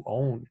you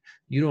own.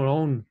 You don't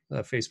own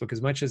Facebook.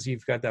 As much as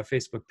you've got that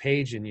Facebook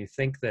page and you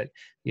think that,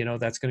 you know,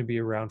 that's going to be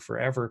around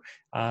forever,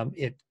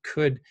 it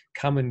could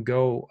come and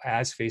go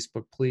as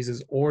Facebook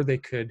pleases, or they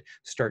could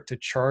start to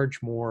charge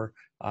more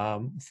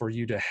for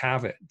you to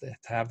have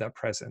that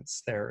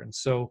presence there. And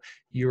so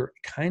you're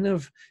kind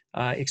of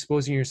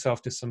exposing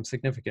yourself to some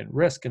significant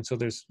risk. And so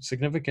there's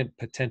significant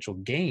potential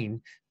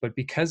gain, but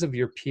because of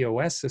your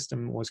POS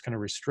system was kind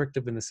of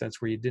restrictive in the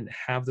sense where you didn't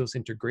have those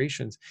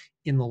integrations,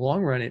 in the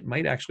long run, it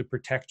might actually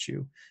protect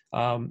you.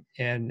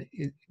 And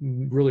it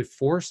really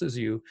forces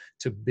you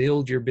to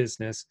build your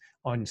business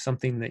on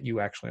something that you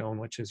actually own,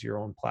 which is your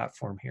own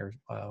platform here.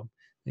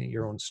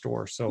 Your own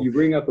store. So you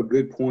bring up a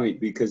good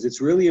point, because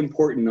it's really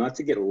important not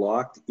to get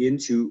locked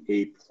into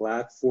a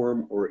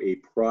platform or a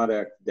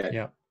product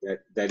that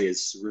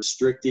is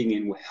restricting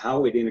in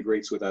how it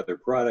integrates with other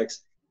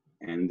products,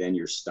 and then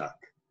you're stuck.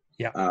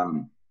 It's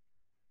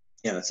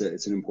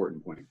an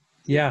important point.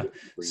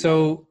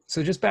 So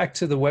just back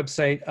to the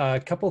website, a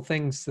couple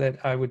things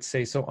that I would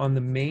say. So on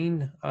the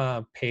main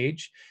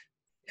page,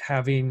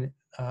 having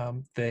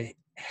the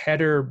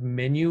header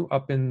menu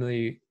up in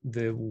the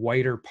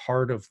whiter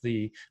part of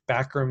the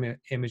background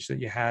image that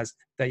you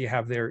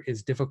have there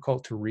is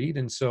difficult to read.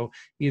 And so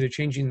either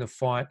changing the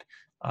font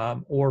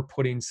or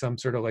putting some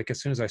sort of, like,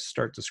 as soon as I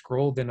start to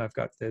scroll, then I've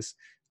got this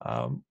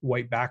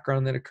white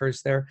background that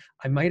occurs there.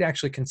 I might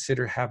actually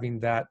consider having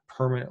that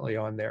permanently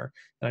on there.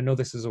 And I know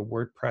this is a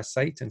WordPress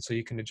site, and so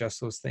you can adjust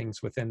those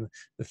things within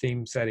the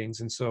theme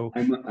settings. And so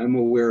I'm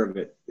aware of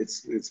it.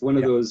 It's one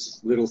of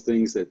those little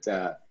things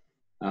that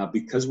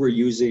because we're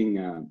using,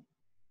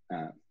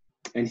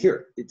 and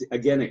here,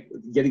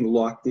 getting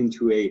locked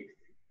into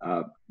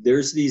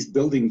there's these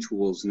building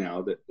tools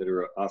now that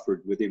are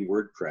offered within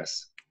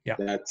WordPress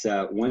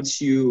that once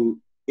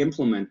you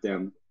implement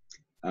them,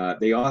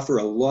 they offer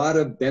a lot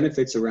of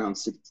benefits around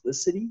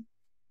simplicity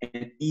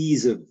and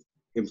ease of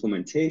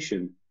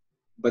implementation,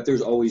 but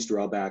there's always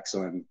drawbacks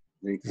on,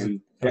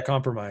 and a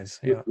compromise.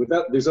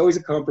 There's always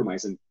a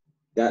compromise, and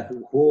that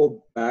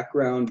whole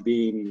background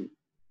being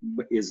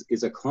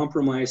is a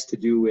compromise to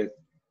do with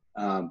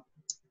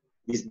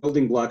these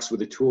building blocks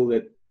with a tool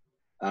that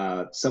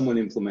someone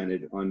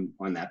implemented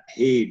on that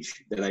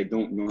page that I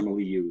don't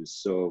normally use.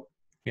 So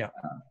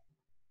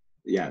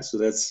so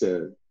that's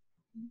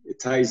it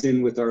ties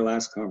in with our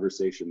last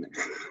conversation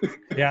there.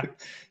 Yeah.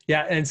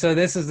 Yeah. And so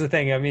this is the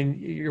thing. I mean,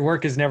 your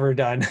work is never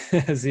done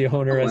as the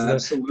owner, Oh, as the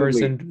absolutely.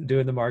 person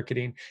doing the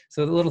marketing.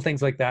 So the little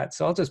things like that.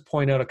 So I'll just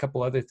point out a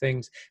couple other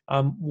things.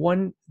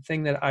 One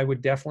thing that I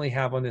would definitely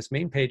have on this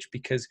main page,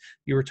 because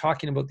you were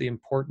talking about the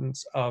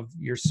importance of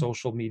your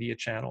social media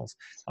channels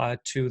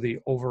to the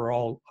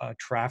overall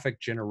traffic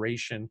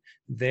generation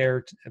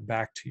there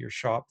back to your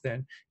shop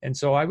then. And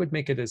so I would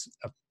make it as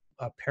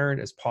apparent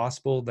as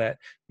possible that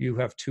you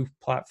have two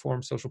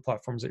platforms, social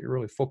platforms that you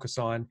really focus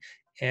on,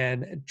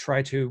 and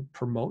try to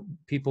promote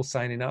people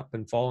signing up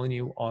and following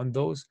you on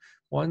those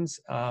ones.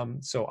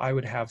 So I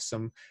would have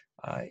some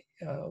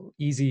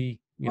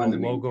easy, On the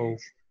main logo,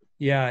 page.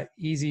 yeah,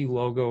 easy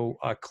logo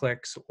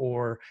clicks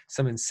or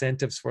some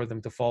incentives for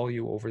them to follow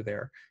you over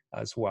there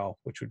as well,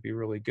 which would be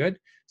really good.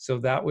 So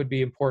that would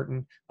be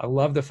important. I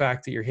love the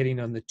fact that you're hitting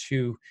on the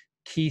two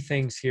key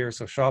things here.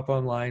 So shop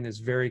online is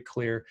very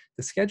clear.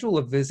 The schedule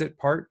a visit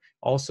part,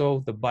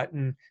 also the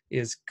button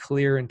is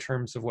clear in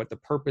terms of what the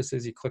purpose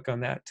is. You click on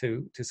that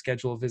to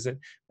schedule a visit.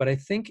 But I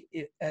think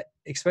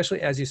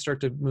especially as you start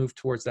to move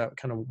towards that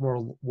kind of more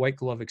white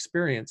glove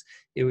experience,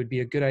 it would be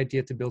a good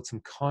idea to build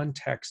some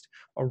context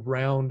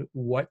around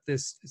what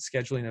this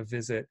scheduling a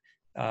visit,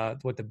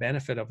 what the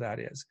benefit of that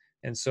is.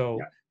 And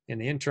so in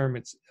the interim,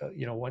 it's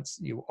once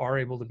you are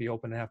able to be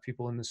open and have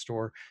people in the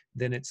store,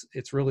 then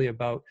it's really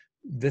about,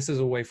 this is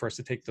a way for us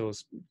to take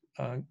those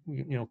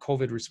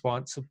COVID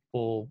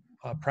responsible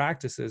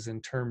practices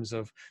in terms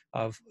of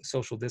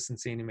social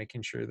distancing and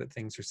making sure that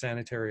things are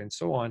sanitary and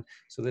so on.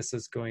 So this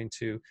is going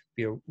to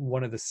be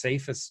one of the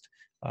safest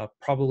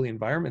probably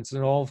environments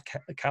in all of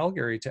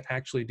Calgary to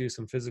actually do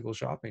some physical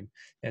shopping.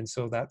 And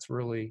so that's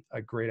really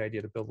a great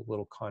idea to build a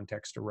little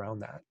context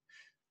around that.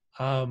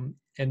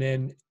 And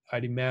then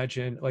I'd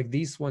imagine like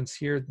these ones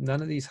here,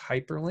 none of these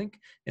hyperlink.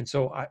 And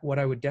so what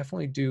I would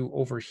definitely do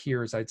over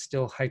here is I'd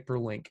still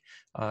hyperlink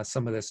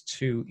some of this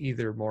to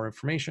either more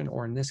information,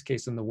 or in this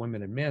case, in the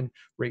women and men,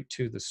 right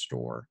to the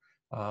store.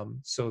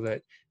 So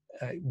that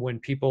when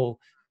people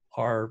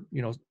are,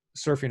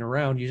 surfing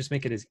around, you just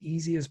make it as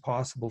easy as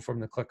possible for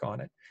them to click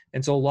on it.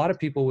 And so a lot of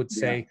people would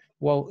say,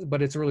 well,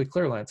 but it's really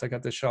clear, Lance. I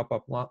got the shop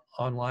up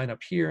online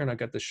up here, and I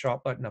got the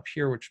shop button up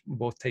here, which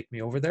both take me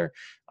over there.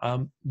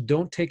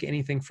 Don't take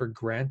anything for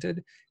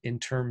granted in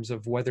terms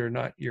of whether or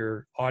not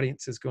your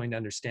audience is going to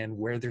understand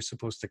where they're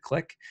supposed to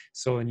click.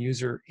 So in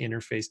user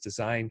interface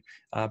design,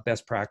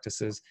 best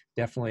practices,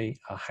 definitely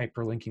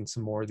hyperlinking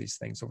some more of these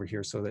things over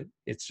here so that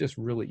it's just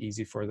really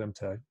easy for them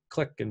to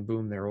click and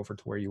boom, they're over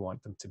to where you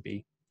want them to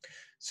be.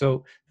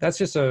 So that's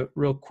just a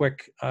real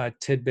quick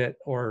tidbit,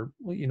 or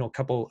a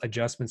couple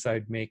adjustments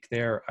I'd make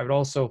there. I would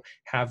also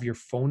have your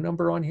phone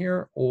number on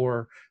here,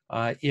 or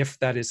if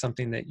that is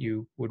something that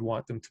you would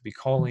want them to be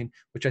calling,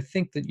 which I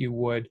think that you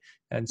would.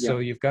 And so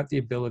you've got the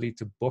ability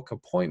to book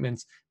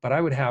appointments, but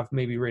I would have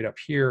maybe right up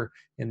here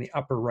in the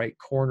upper right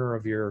corner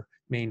of your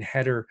main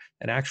header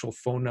an actual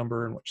phone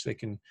number in which they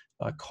can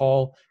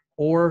call.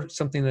 Or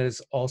something that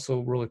is also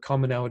really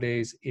common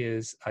nowadays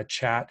is a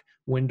chat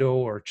window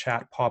or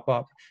chat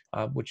pop-up,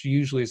 which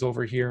usually is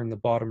over here in the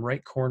bottom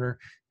right corner.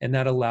 And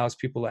that allows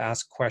people to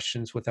ask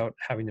questions without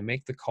having to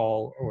make the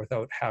call or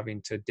without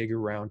having to dig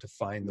around to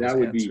find those That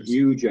would answers. be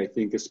huge, I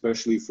think,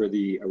 especially for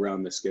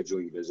around the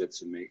scheduling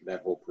visits and make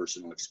that whole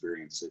personal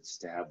experience. It's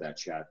to have that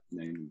chat,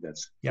 and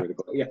that's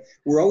critical. Yeah,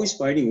 we're always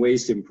finding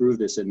ways to improve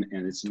this, and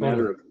it's a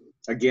matter of,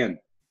 again,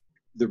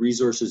 the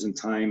resources and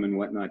time and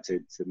whatnot to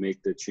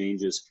make the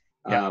changes.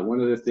 One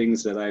of the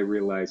things that I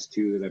realized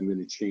too that I'm going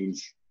to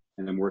change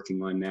and I'm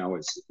working on now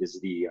is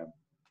the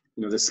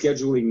the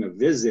scheduling a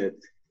visit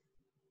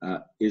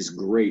is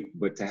great,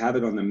 but to have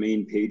it on the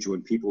main page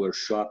when people are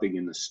shopping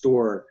in the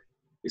store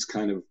is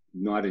kind of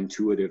not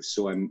intuitive.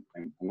 So I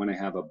want to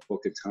have a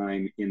book a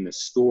time in the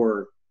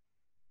store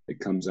that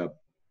comes up,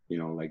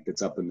 like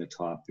it's up in the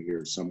top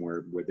here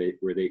somewhere where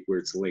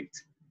it's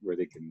linked, where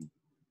they can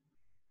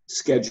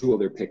schedule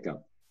their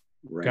pickup,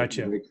 right?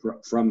 Gotcha. Right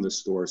from the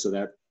store, so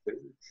that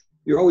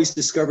you're always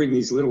discovering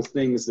these little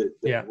things that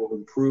will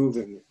improve,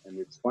 and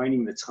it's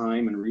finding the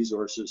time and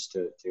resources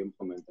to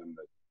implement them.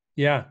 But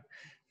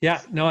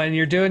no, and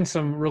you're doing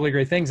some really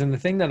great things. And the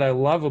thing that I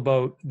love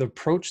about the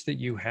approach that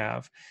you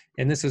have,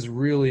 and this is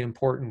really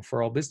important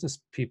for all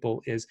business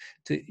people, is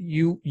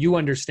you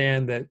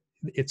understand that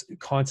it's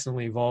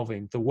constantly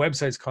evolving. The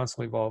website's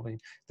constantly evolving.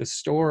 The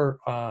store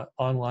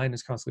online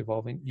is constantly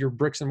evolving. Your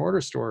bricks and mortar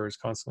store is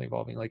constantly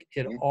evolving. Like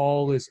it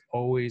all is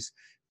always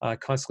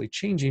constantly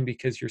changing,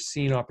 because you're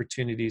seeing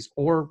opportunities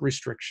or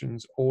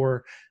restrictions,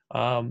 or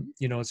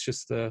it's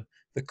just the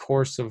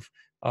course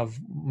of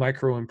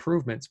micro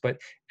improvements. But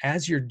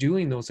as you're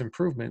doing those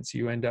improvements,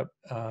 you end up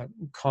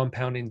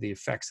compounding the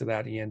effects of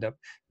that. You end up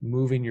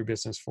moving your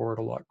business forward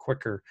a lot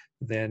quicker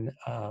than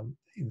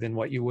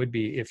what you would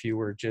be if you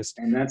were just.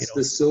 And that's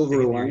the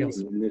silver lining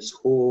in this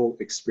whole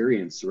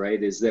experience,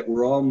 right? Is that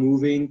we're all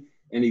moving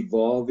and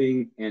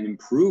evolving and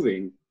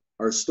improving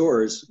our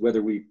stores,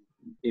 whether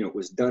it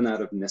was done out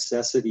of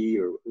necessity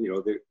or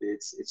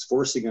it's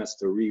forcing us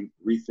to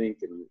rethink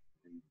and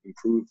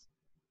improve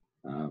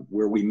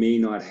where we may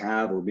not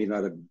have or may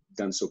not have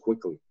done so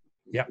quickly.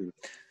 Yeah.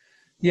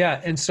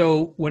 Yeah. And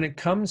so when it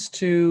comes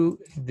to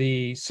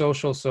the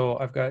social, so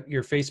I've got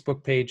your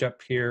Facebook page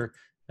up here,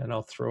 and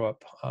I'll throw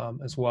up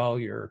as well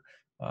your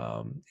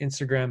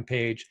Instagram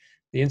page.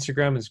 The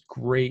Instagram is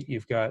great.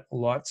 You've got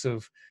lots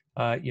of,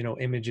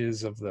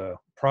 images of the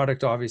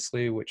product,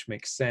 obviously, which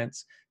makes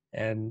sense.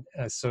 And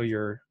so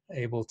you're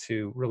able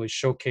to really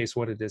showcase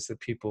what it is that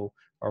people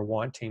are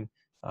wanting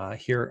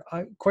here.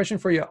 Question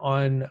for you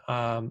on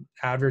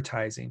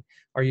advertising.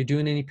 Are you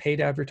doing any paid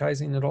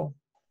advertising at all?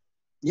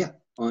 Yeah,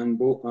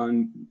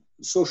 on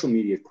social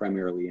media,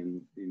 primarily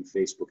in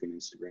Facebook and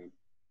Instagram.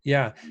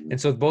 Yeah.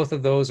 And so both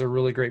of those are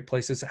really great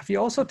places. Have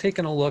you also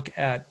taken a look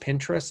at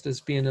Pinterest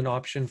as being an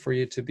option for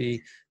you to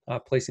be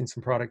placing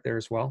some product there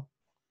as well?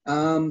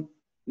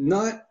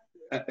 Not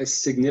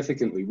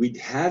significantly. We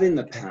had in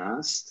the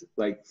past,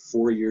 like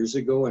 4 years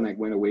ago, and I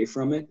went away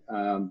from it.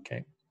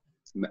 Okay.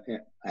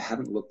 I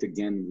haven't looked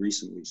again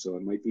recently, so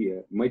it might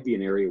be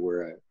an area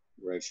where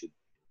I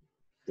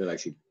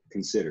should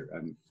consider.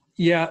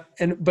 Yeah.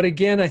 But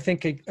again, I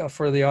think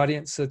for the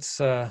audience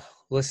that's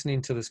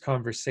listening to this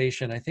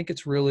conversation, I think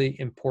it's really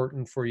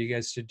important for you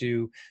guys to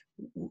do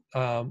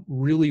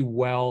really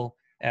well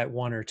at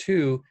one or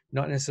two,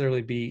 not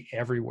necessarily be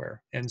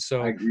everywhere. And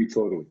so I agree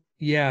totally.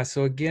 Yeah.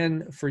 So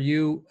again, for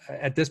you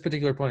at this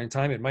particular point in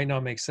time, it might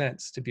not make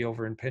sense to be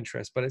over in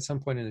Pinterest, but at some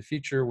point in the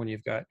future, when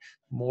you've got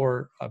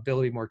more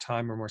ability, more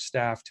time, or more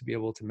staff to be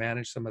able to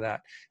manage some of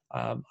that,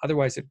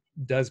 otherwise it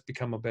does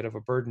become a bit of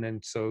a burden.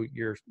 And so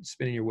you're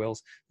spinning your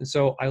wheels. And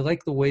so I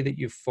like the way that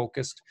you've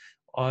focused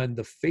on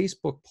the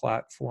Facebook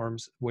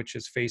platforms, which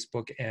is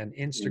Facebook and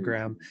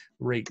Instagram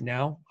right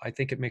now. I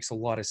think it makes a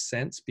lot of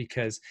sense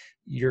because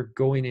you're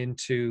going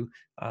into,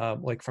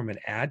 like from an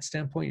ad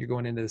standpoint, you're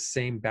going into the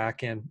same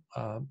back end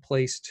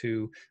place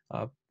to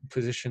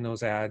position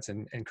those ads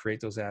and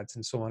create those ads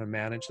and so on and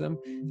manage them,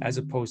 as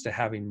opposed to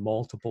having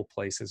multiple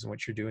places in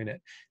which you're doing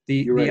it.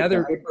 You're the right.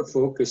 other The hyper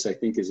focus, I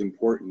think, is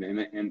important.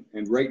 And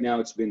right now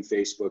it's been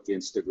Facebook,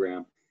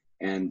 Instagram,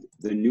 and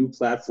the new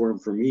platform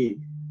for me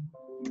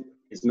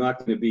is not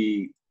going to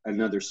be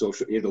another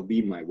social. It'll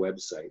be my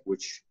website,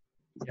 which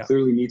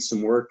clearly needs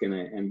some work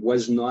and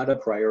was not a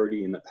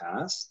priority in the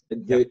past,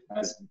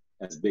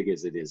 as big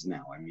as it is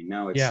now. I mean,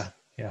 now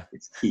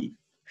it's key.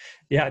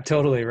 Yeah,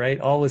 totally. Right.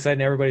 All of a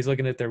sudden, everybody's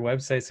looking at their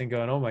websites and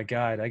going, "Oh my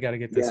God, I got to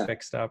get this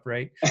fixed up."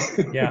 Right.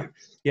 Yeah.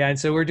 Yeah. And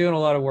so we're doing a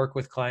lot of work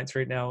with clients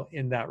right now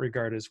in that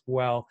regard as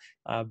well,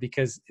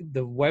 because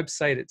the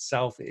website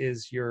itself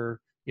is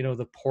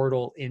the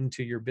portal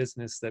into your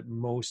business that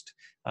most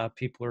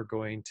people are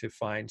going to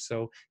find.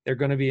 So they're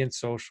going to be in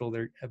social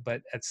there,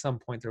 but at some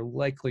point they're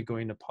likely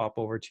going to pop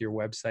over to your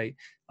website,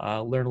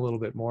 learn a little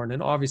bit more. And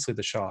then obviously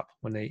the shop,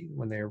 when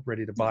they're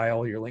ready to buy,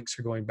 all your links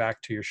are going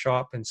back to your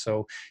shop. And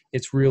so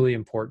it's really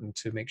important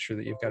to make sure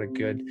that you've got a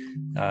good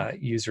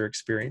user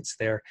experience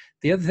there.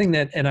 The other thing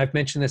and I've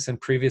mentioned this in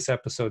previous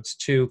episodes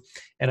too,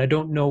 and I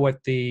don't know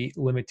what the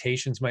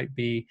limitations might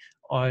be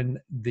on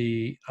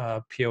the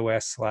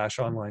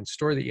POS/online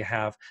store that you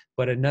have.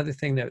 But another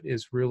thing that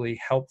is really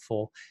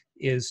helpful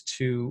is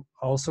to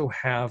also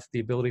have the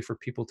ability for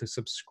people to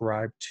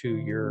subscribe to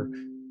your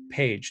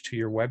page, to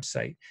your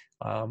website,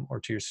 or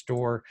to your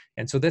store.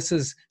 And so this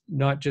is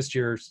not just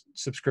your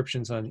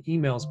subscriptions on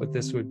emails, but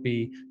this would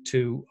be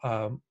to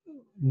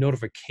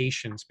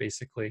notifications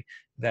basically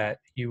that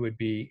you would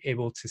be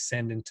able to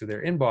send into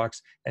their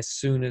inbox as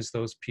soon as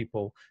those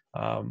people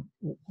are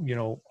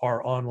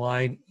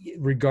online,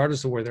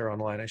 regardless of where they're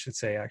online, I should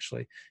say,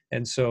 actually.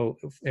 And so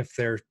if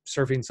they're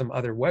surfing some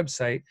other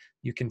website,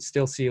 you can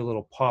still see a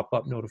little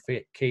pop-up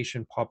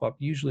notification pop up,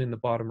 usually in the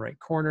bottom right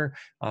corner,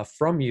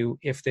 from you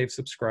if they've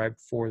subscribed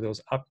for those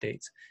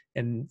updates.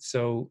 And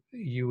so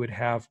you would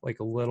have like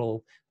a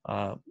little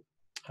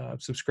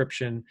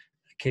subscription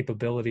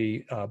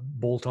capability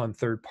bolt-on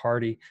third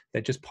party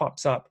that just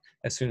pops up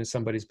as soon as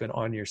somebody's been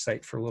on your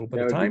site for a little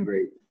bit of time. That would be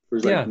great.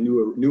 There's like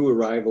new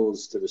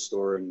arrivals to the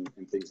store and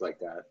things like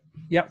that.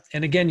 Yeah.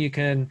 And again, you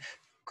can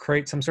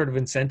create some sort of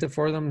incentive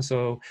for them.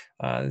 So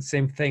the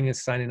same thing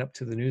as signing up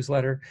to the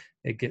newsletter.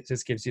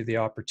 Just gives you the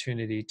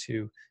opportunity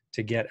to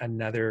get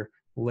another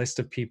list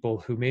of people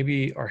who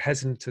maybe are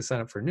hesitant to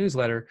sign up for a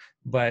newsletter,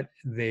 but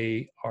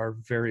they are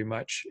very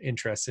much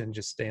interested in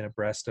just staying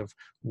abreast of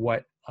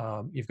what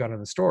you've got on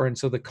the store. And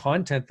so the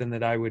content then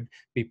that I would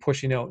be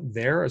pushing out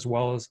there, as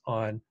well as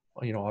on,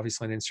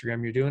 obviously on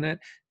Instagram, you're doing it,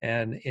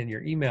 and in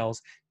your emails,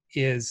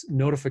 is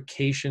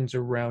notifications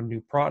around new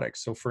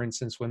products. So for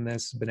instance, when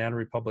this Banana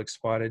Republic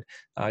spotted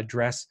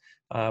dress,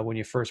 when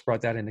you first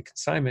brought that into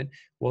consignment,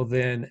 well,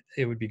 then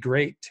it would be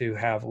great to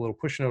have a little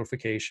push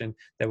notification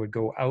that would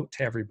go out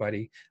to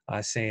everybody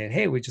saying,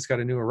 hey, we just got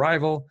a new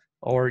arrival.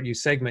 Or you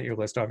segment your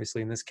list,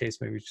 obviously, in this case,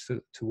 maybe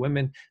to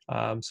women.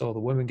 So the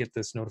women get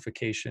this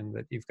notification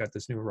that you've got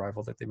this new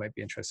arrival that they might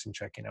be interested in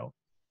checking out.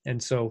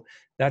 And so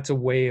that's a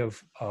way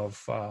of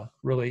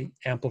really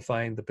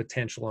amplifying the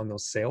potential on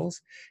those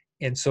sales.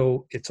 And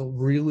so it's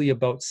really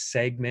about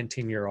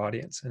segmenting your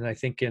audience. And I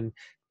think in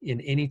in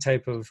any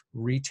type of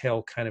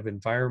retail kind of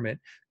environment,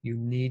 you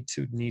need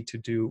to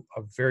do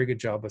a very good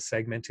job of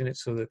segmenting it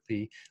so that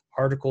the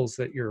articles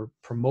that you're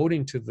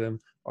promoting to them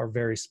are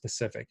very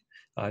specific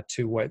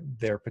to what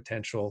their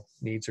potential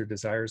needs or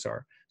desires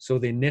are. So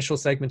the initial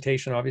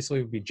segmentation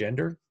obviously would be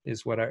gender,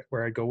 is where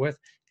I go with,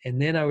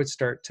 and then I would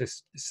start to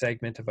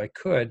segment, if I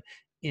could,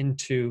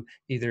 into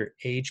either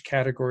age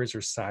categories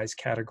or size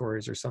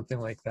categories or something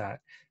like that,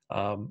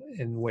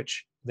 in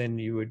which then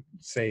you would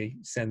say,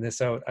 send this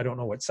out. I don't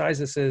know what size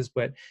this is,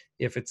 but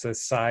if it's a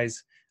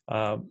size,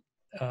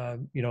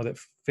 that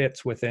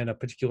fits within a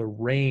particular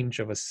range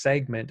of a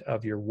segment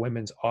of your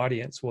women's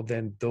audience, well,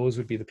 then those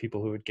would be the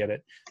people who would get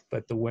it.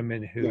 But the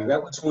women who... Yeah,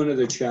 that was one of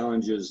the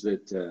challenges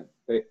that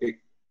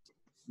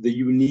the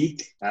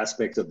unique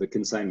aspect of the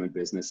consignment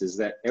business is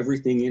that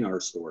everything in our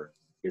store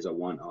is a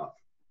one-off.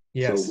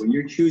 Yes. So when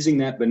you're choosing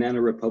that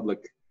Banana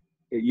Republic,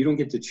 you don't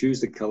get to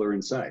choose the color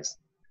and size.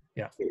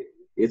 Yeah.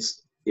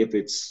 If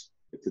it's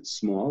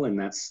small and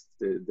that's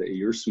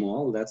you're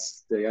small,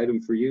 that's the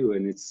item for you,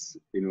 and it's,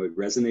 it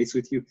resonates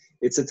with you.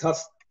 It's a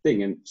tough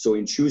thing, and so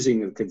in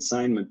choosing a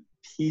consignment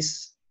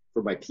piece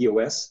for my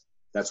POS,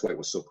 that's why it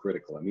was so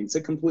critical. I mean, it's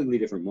a completely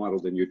different model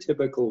than your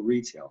typical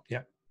retail.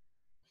 Yeah.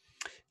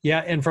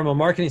 Yeah, and from a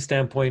marketing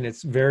standpoint,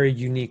 it's very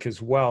unique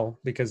as well,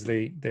 because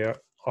they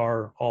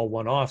are all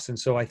one-offs. And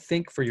so I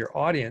think for your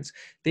audience,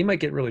 they might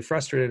get really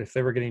frustrated if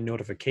they were getting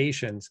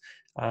notifications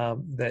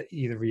that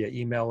either via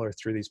email or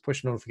through these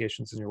push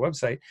notifications on your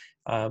website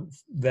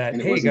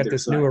that, hey, you got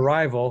this new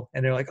arrival,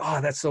 and they're like,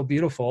 oh, that's so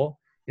beautiful.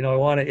 I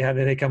want it. Yeah, and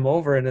then they come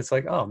over and it's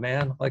like, oh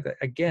man, like,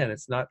 again,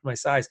 it's not my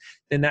size.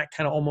 Then that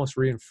kind of almost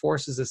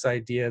reinforces this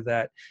idea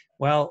that,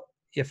 well,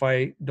 if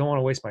I don't want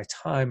to waste my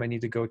time, I need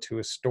to go to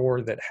a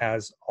store that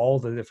has all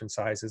the different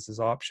sizes as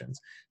options.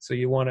 So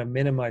you want to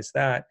minimize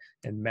that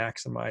and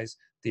maximize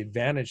the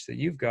advantage that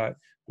you've got,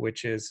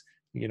 which is,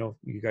 you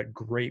got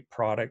great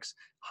products,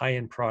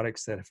 high-end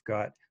products that have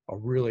got a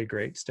really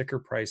great sticker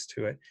price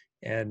to it.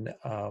 And,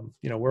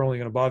 we're only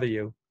going to bother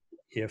you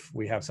if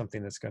we have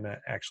something that's going to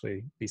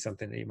actually be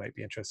something that you might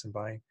be interested in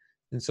buying.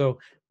 And so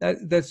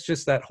that's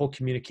just that whole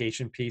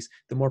communication piece.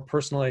 The more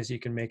personalized you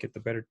can make it, the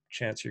better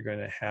chance you're going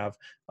to have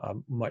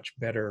much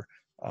better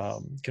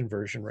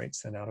conversion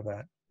rates than out of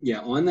that.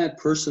 Yeah, on that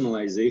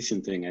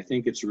personalization thing, I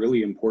think it's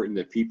really important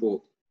that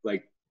people,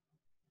 like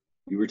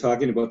you were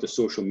talking about the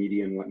social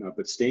media and whatnot,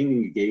 but staying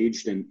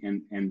engaged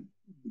and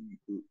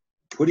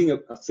putting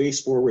a face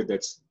forward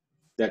that's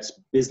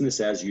business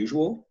as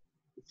usual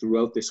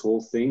throughout this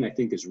whole thing, I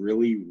think is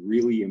really,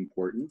 really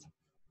important.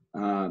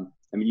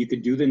 I mean, you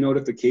could do the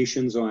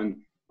notifications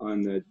on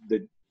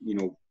the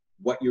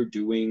what you're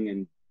doing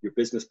and your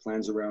business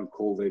plans around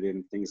COVID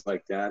and things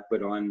like that,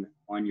 but on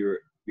your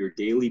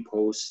daily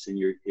posts and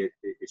it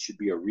should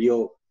be a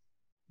real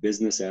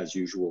business as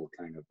usual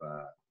kind of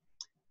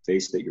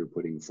face that you're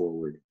putting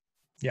forward.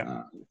 Yeah,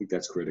 I think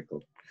that's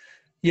critical.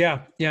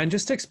 Yeah, and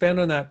just to expand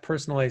on that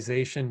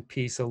personalization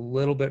piece a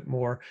little bit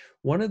more,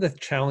 one of the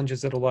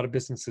challenges that a lot of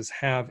businesses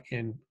have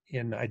in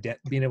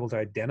being able to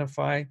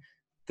identify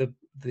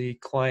the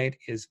client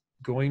is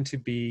going to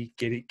be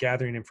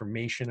gathering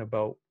information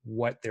about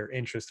what their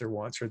interests, their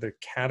wants, or the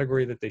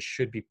category that they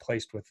should be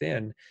placed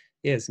within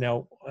is.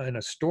 Now, in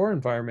a store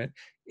environment,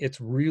 it's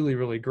really,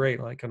 really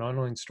great, like an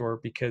online store,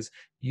 because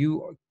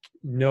you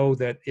know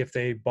that if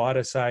they bought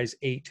a size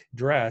 8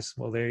 dress,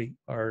 well, they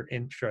are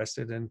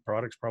interested in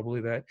products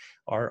probably that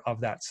are of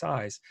that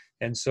size.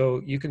 And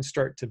so you can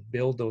start to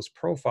build those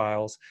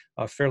profiles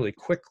fairly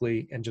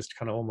quickly and just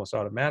kind of almost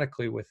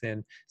automatically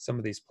within some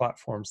of these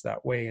platforms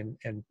that way,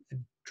 and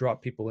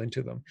drop people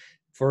into them.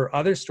 For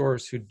other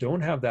stores who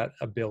don't have that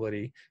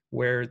ability,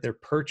 where their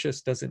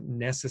purchase doesn't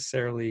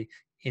necessarily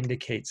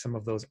indicate some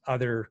of those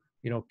other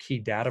key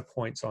data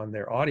points on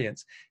their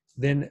audience,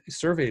 then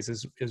surveys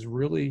is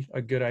really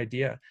a good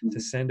idea to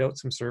send out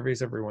some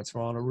surveys every once in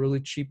a while. And a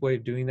really cheap way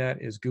of doing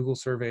that is Google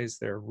surveys.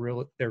 They're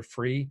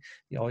free.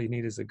 All you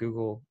need is a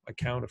Google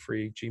account, a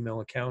free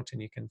Gmail account,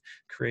 and you can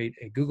create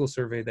a Google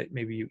survey that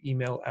maybe you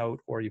email out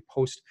or you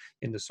post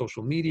into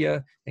social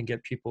media and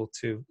get people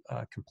to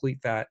complete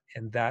that.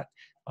 And that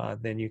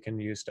then you can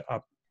use to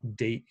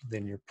update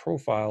then your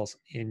profiles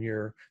in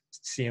your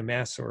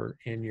CMS or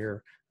in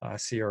your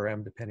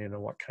CRM, depending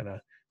on what kind of,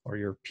 or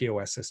your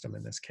POS system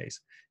in this case.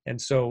 And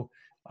so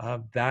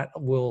that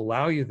will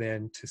allow you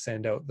then to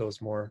send out those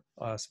more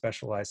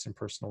specialized and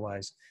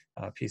personalized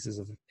pieces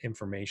of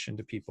information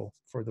to people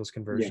for those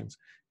conversions.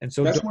 Yeah. And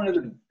so that's one of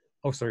the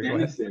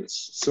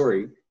benefits.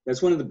 Sorry,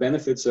 that's one of the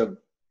benefits of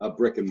a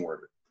brick and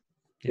mortar,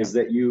 yeah, is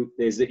that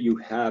you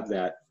have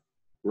that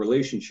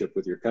relationship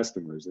with your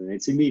customers, and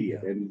it's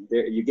immediate, yeah, and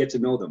you get to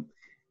know them,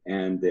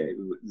 and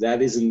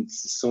that isn't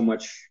so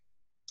much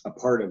a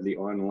part of the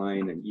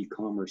online and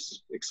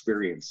e-commerce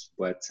experience.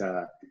 But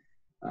the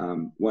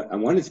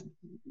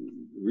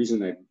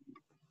reason I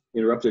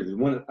interrupted is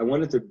I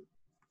wanted to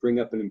bring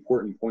up an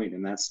important point,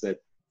 and that's that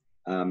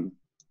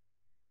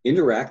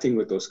interacting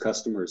with those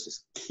customers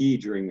is key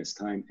during this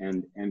time.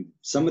 And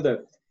some of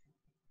the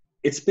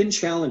it's been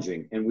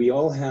challenging, and we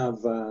all have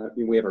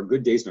we have our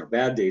good days and our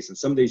bad days, and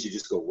some days you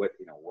just go, what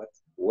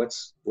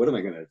am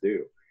I going to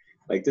do?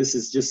 Like, this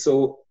is just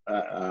so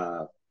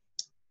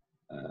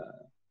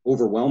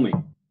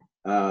overwhelming,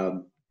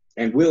 and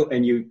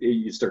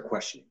you start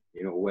questioning,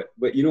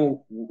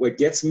 what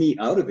gets me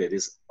out of it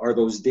are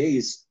those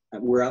days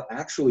where I'll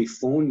actually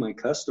phone my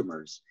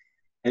customers,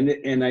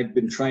 and I've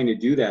been trying to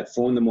do that,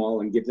 phone them all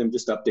and give them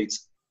just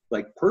updates,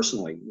 like,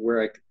 personally,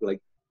 where I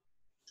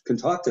can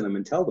talk to them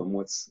and tell them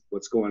what's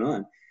going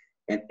on.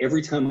 And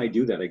every time I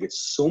do that, I get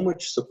so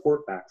much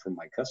support back from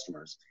my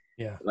customers.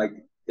 Yeah. Like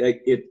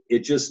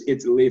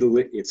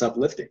it's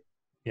uplifting.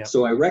 Yeah.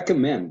 So I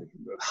recommend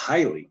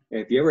highly,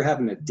 if you ever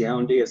having a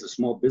down day as a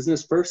small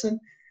business person,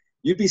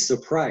 you'd be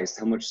surprised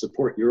how much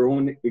support your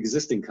own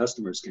existing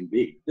customers can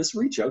be. Just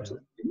reach out to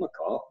them, give them a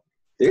call.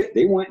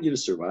 They want you to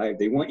survive.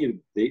 They want you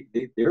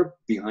to, they're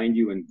behind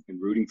you and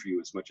rooting for you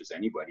as much as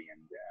anybody.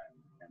 And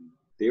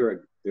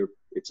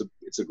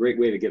it's a great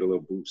way to get a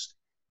little boost.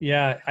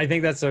 Yeah, I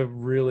think that's a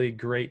really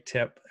great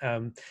tip,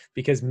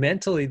 because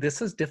mentally this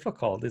is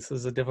difficult. This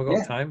is a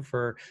difficult time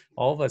for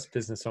all of us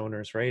business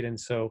owners, right? And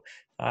so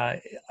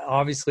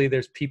obviously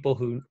there's people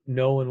who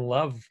know and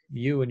love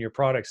you and your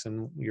products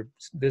and your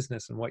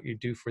business and what you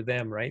do for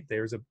them, right?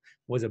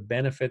 Was a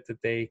benefit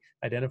that they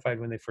identified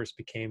when they first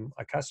became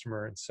a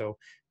customer. And so,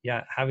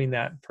 yeah, having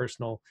that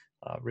personal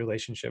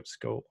relationships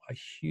go a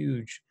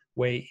huge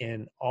way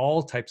in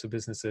all types of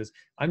businesses.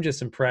 I'm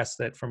just impressed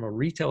that from a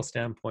retail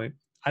standpoint,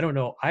 I don't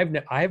know.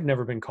 I've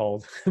never been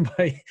called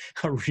by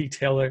a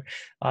retailer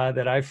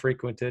that I've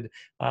frequented,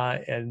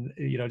 and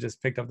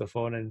just picked up the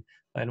phone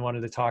and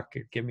wanted to talk,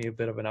 give me a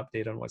bit of an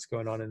update on what's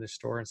going on in the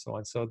store and so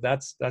on. So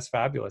that's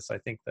fabulous. I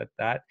think that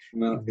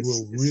will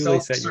really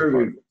set you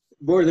apart.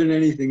 More than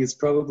anything, it's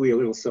probably a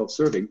little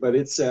self-serving, but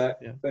it's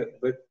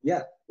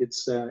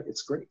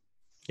it's great.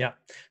 Yeah.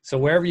 So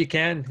wherever you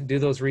can, do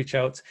those reach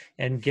outs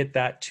and get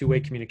that two-way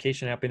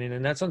communication happening.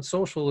 And that's on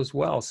social as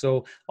well.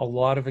 So a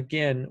lot of,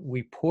 again,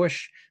 we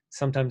push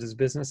sometimes as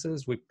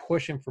businesses, we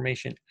push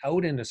information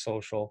out into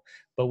social,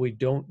 but we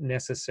don't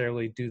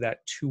necessarily do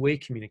that two-way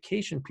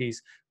communication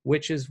piece,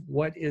 which is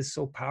what is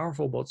so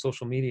powerful about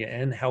social media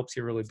and helps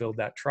you really build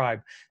that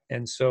tribe.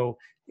 And so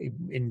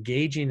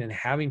engaging and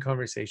having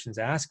conversations,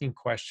 asking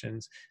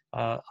questions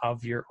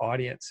of your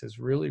audience is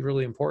really,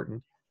 really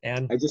important.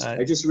 And I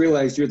just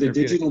realized you're the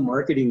digital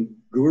marketing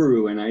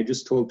guru, and I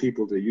just told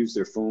people to use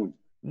their phone.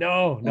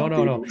 No.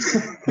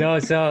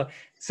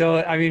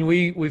 So I mean,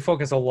 we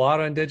focus a lot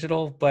on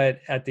digital,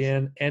 but at the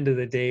end of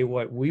the day,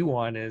 what we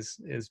want is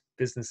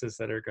businesses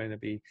that are going to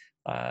be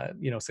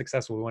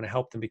successful. We want to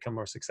help them become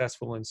more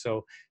successful. And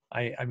so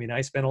I mean,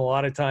 I spend a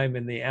lot of time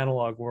in the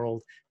analog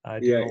world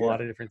doing a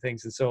lot of different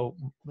things. And so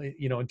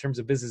in terms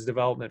of business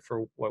development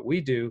for what we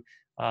do,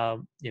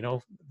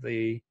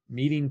 the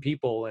meeting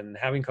people and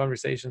having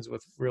conversations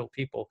with real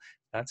people,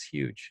 that's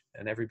huge.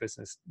 And every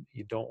business,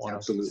 you don't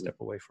want to step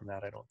away from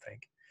that, I don't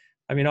think.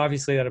 I mean,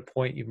 obviously at a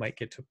point you might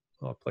get to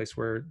a place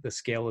where the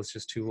scale is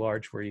just too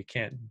large where you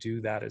can't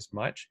do that as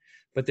much,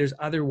 but there's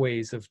other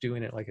ways of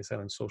doing it, like I said,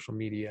 on social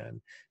media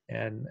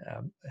and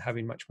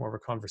having much more of a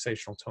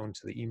conversational tone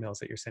to the emails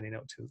that you're sending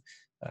out to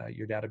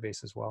your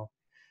database as well.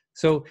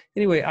 So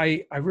anyway,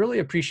 I really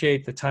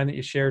appreciate the time that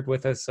you shared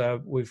with us.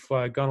 We've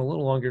gone a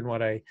little longer than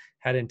what I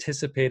had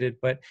anticipated,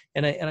 but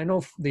I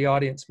know the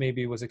audience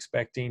maybe was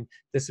expecting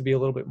this to be a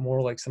little bit more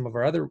like some of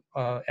our other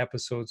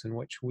episodes in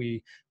which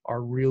we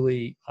are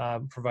really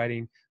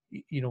providing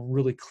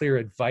really clear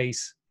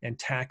advice and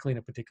tackling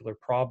a particular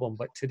problem.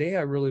 But today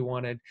I really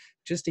wanted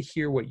just to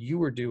hear what you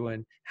were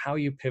doing, how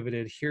you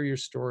pivoted, hear your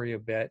story a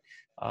bit.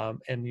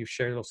 And you've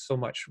shared so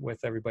much with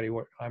everybody.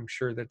 I'm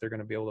sure that they're going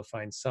to be able to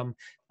find some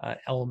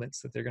elements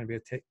that they're going to be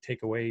able to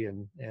take away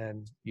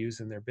and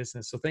use in their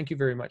business. So thank you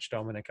very much,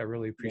 Dominic. I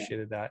really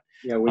appreciated that.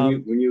 Yeah,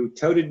 when you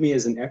touted me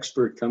as an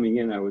expert coming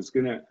in, I was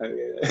gonna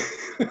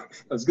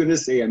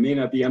say I may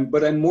not be,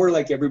 but I'm more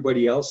like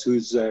everybody else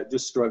who's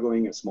just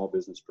struggling, a small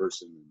business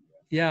person.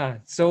 Yeah.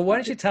 So why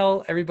don't you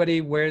tell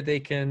everybody where they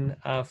can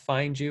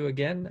find you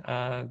again,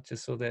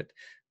 just so that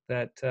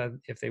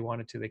if they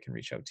wanted to, they can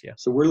reach out to you.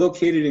 So we're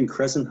located in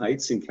Crescent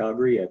Heights in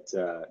Calgary at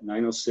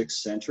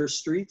 906 Center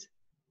Street.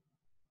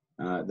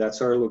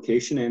 That's our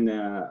location, and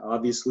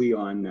obviously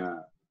on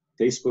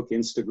Facebook,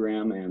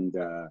 Instagram, and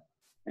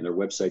our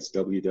website's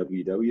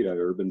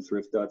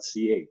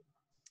www.urbanthrift.ca.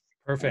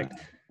 Perfect.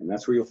 And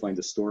that's where you'll find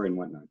the store and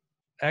whatnot.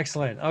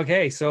 Excellent.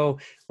 Okay, so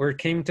we're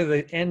came to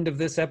the end of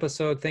this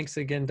episode. Thanks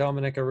again,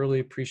 Dominic. I really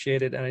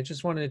appreciate it. And I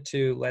just wanted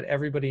to let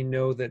everybody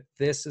know that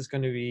this is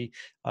going to be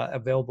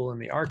available in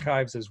the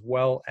archives, as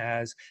well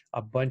as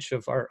a bunch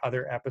of our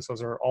other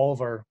episodes, or all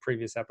of our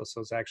previous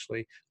episodes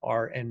actually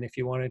are. And if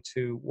you wanted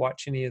to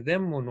watch any of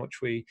them, in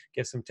which we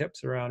give some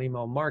tips around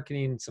email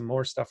marketing, some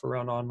more stuff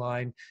around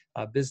online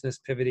business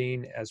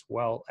pivoting, as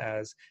well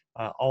as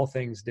all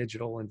things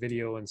digital and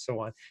video and so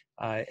on,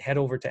 head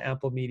over to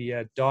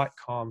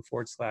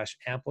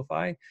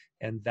amplemedia.com/amplify,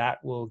 and and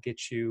that will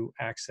get you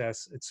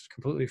access. It's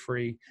completely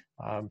free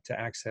to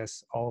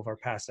access all of our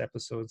past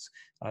episodes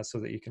so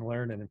that you can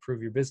learn and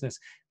improve your business.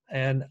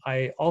 And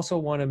I also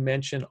want to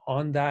mention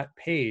on that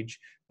page,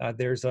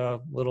 there's a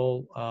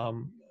little,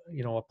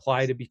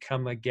 apply to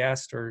become a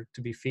guest or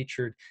to be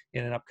featured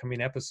in an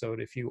upcoming episode.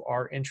 If you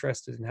are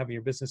interested in having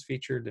your business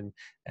featured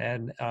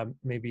and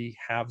maybe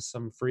have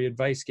some free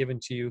advice given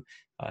to you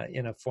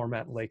in a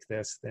format like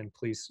this, then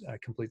please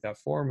complete that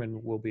form, and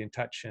we'll be in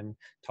touch and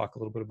talk a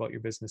little bit about your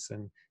business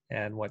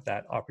and what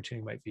that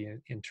opportunity might be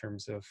in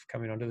terms of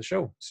coming onto the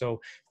show. So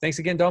thanks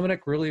again,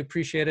 Dominic. Really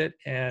appreciate it.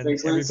 And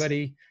Thanks, Lance.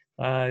 everybody,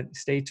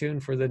 stay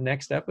tuned for the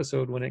next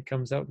episode when it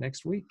comes out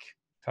next week.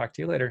 Talk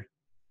to you later.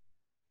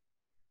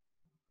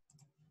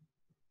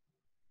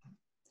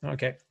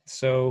 Okay,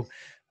 so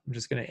I'm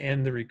just going to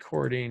end the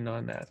recording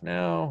on that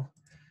now.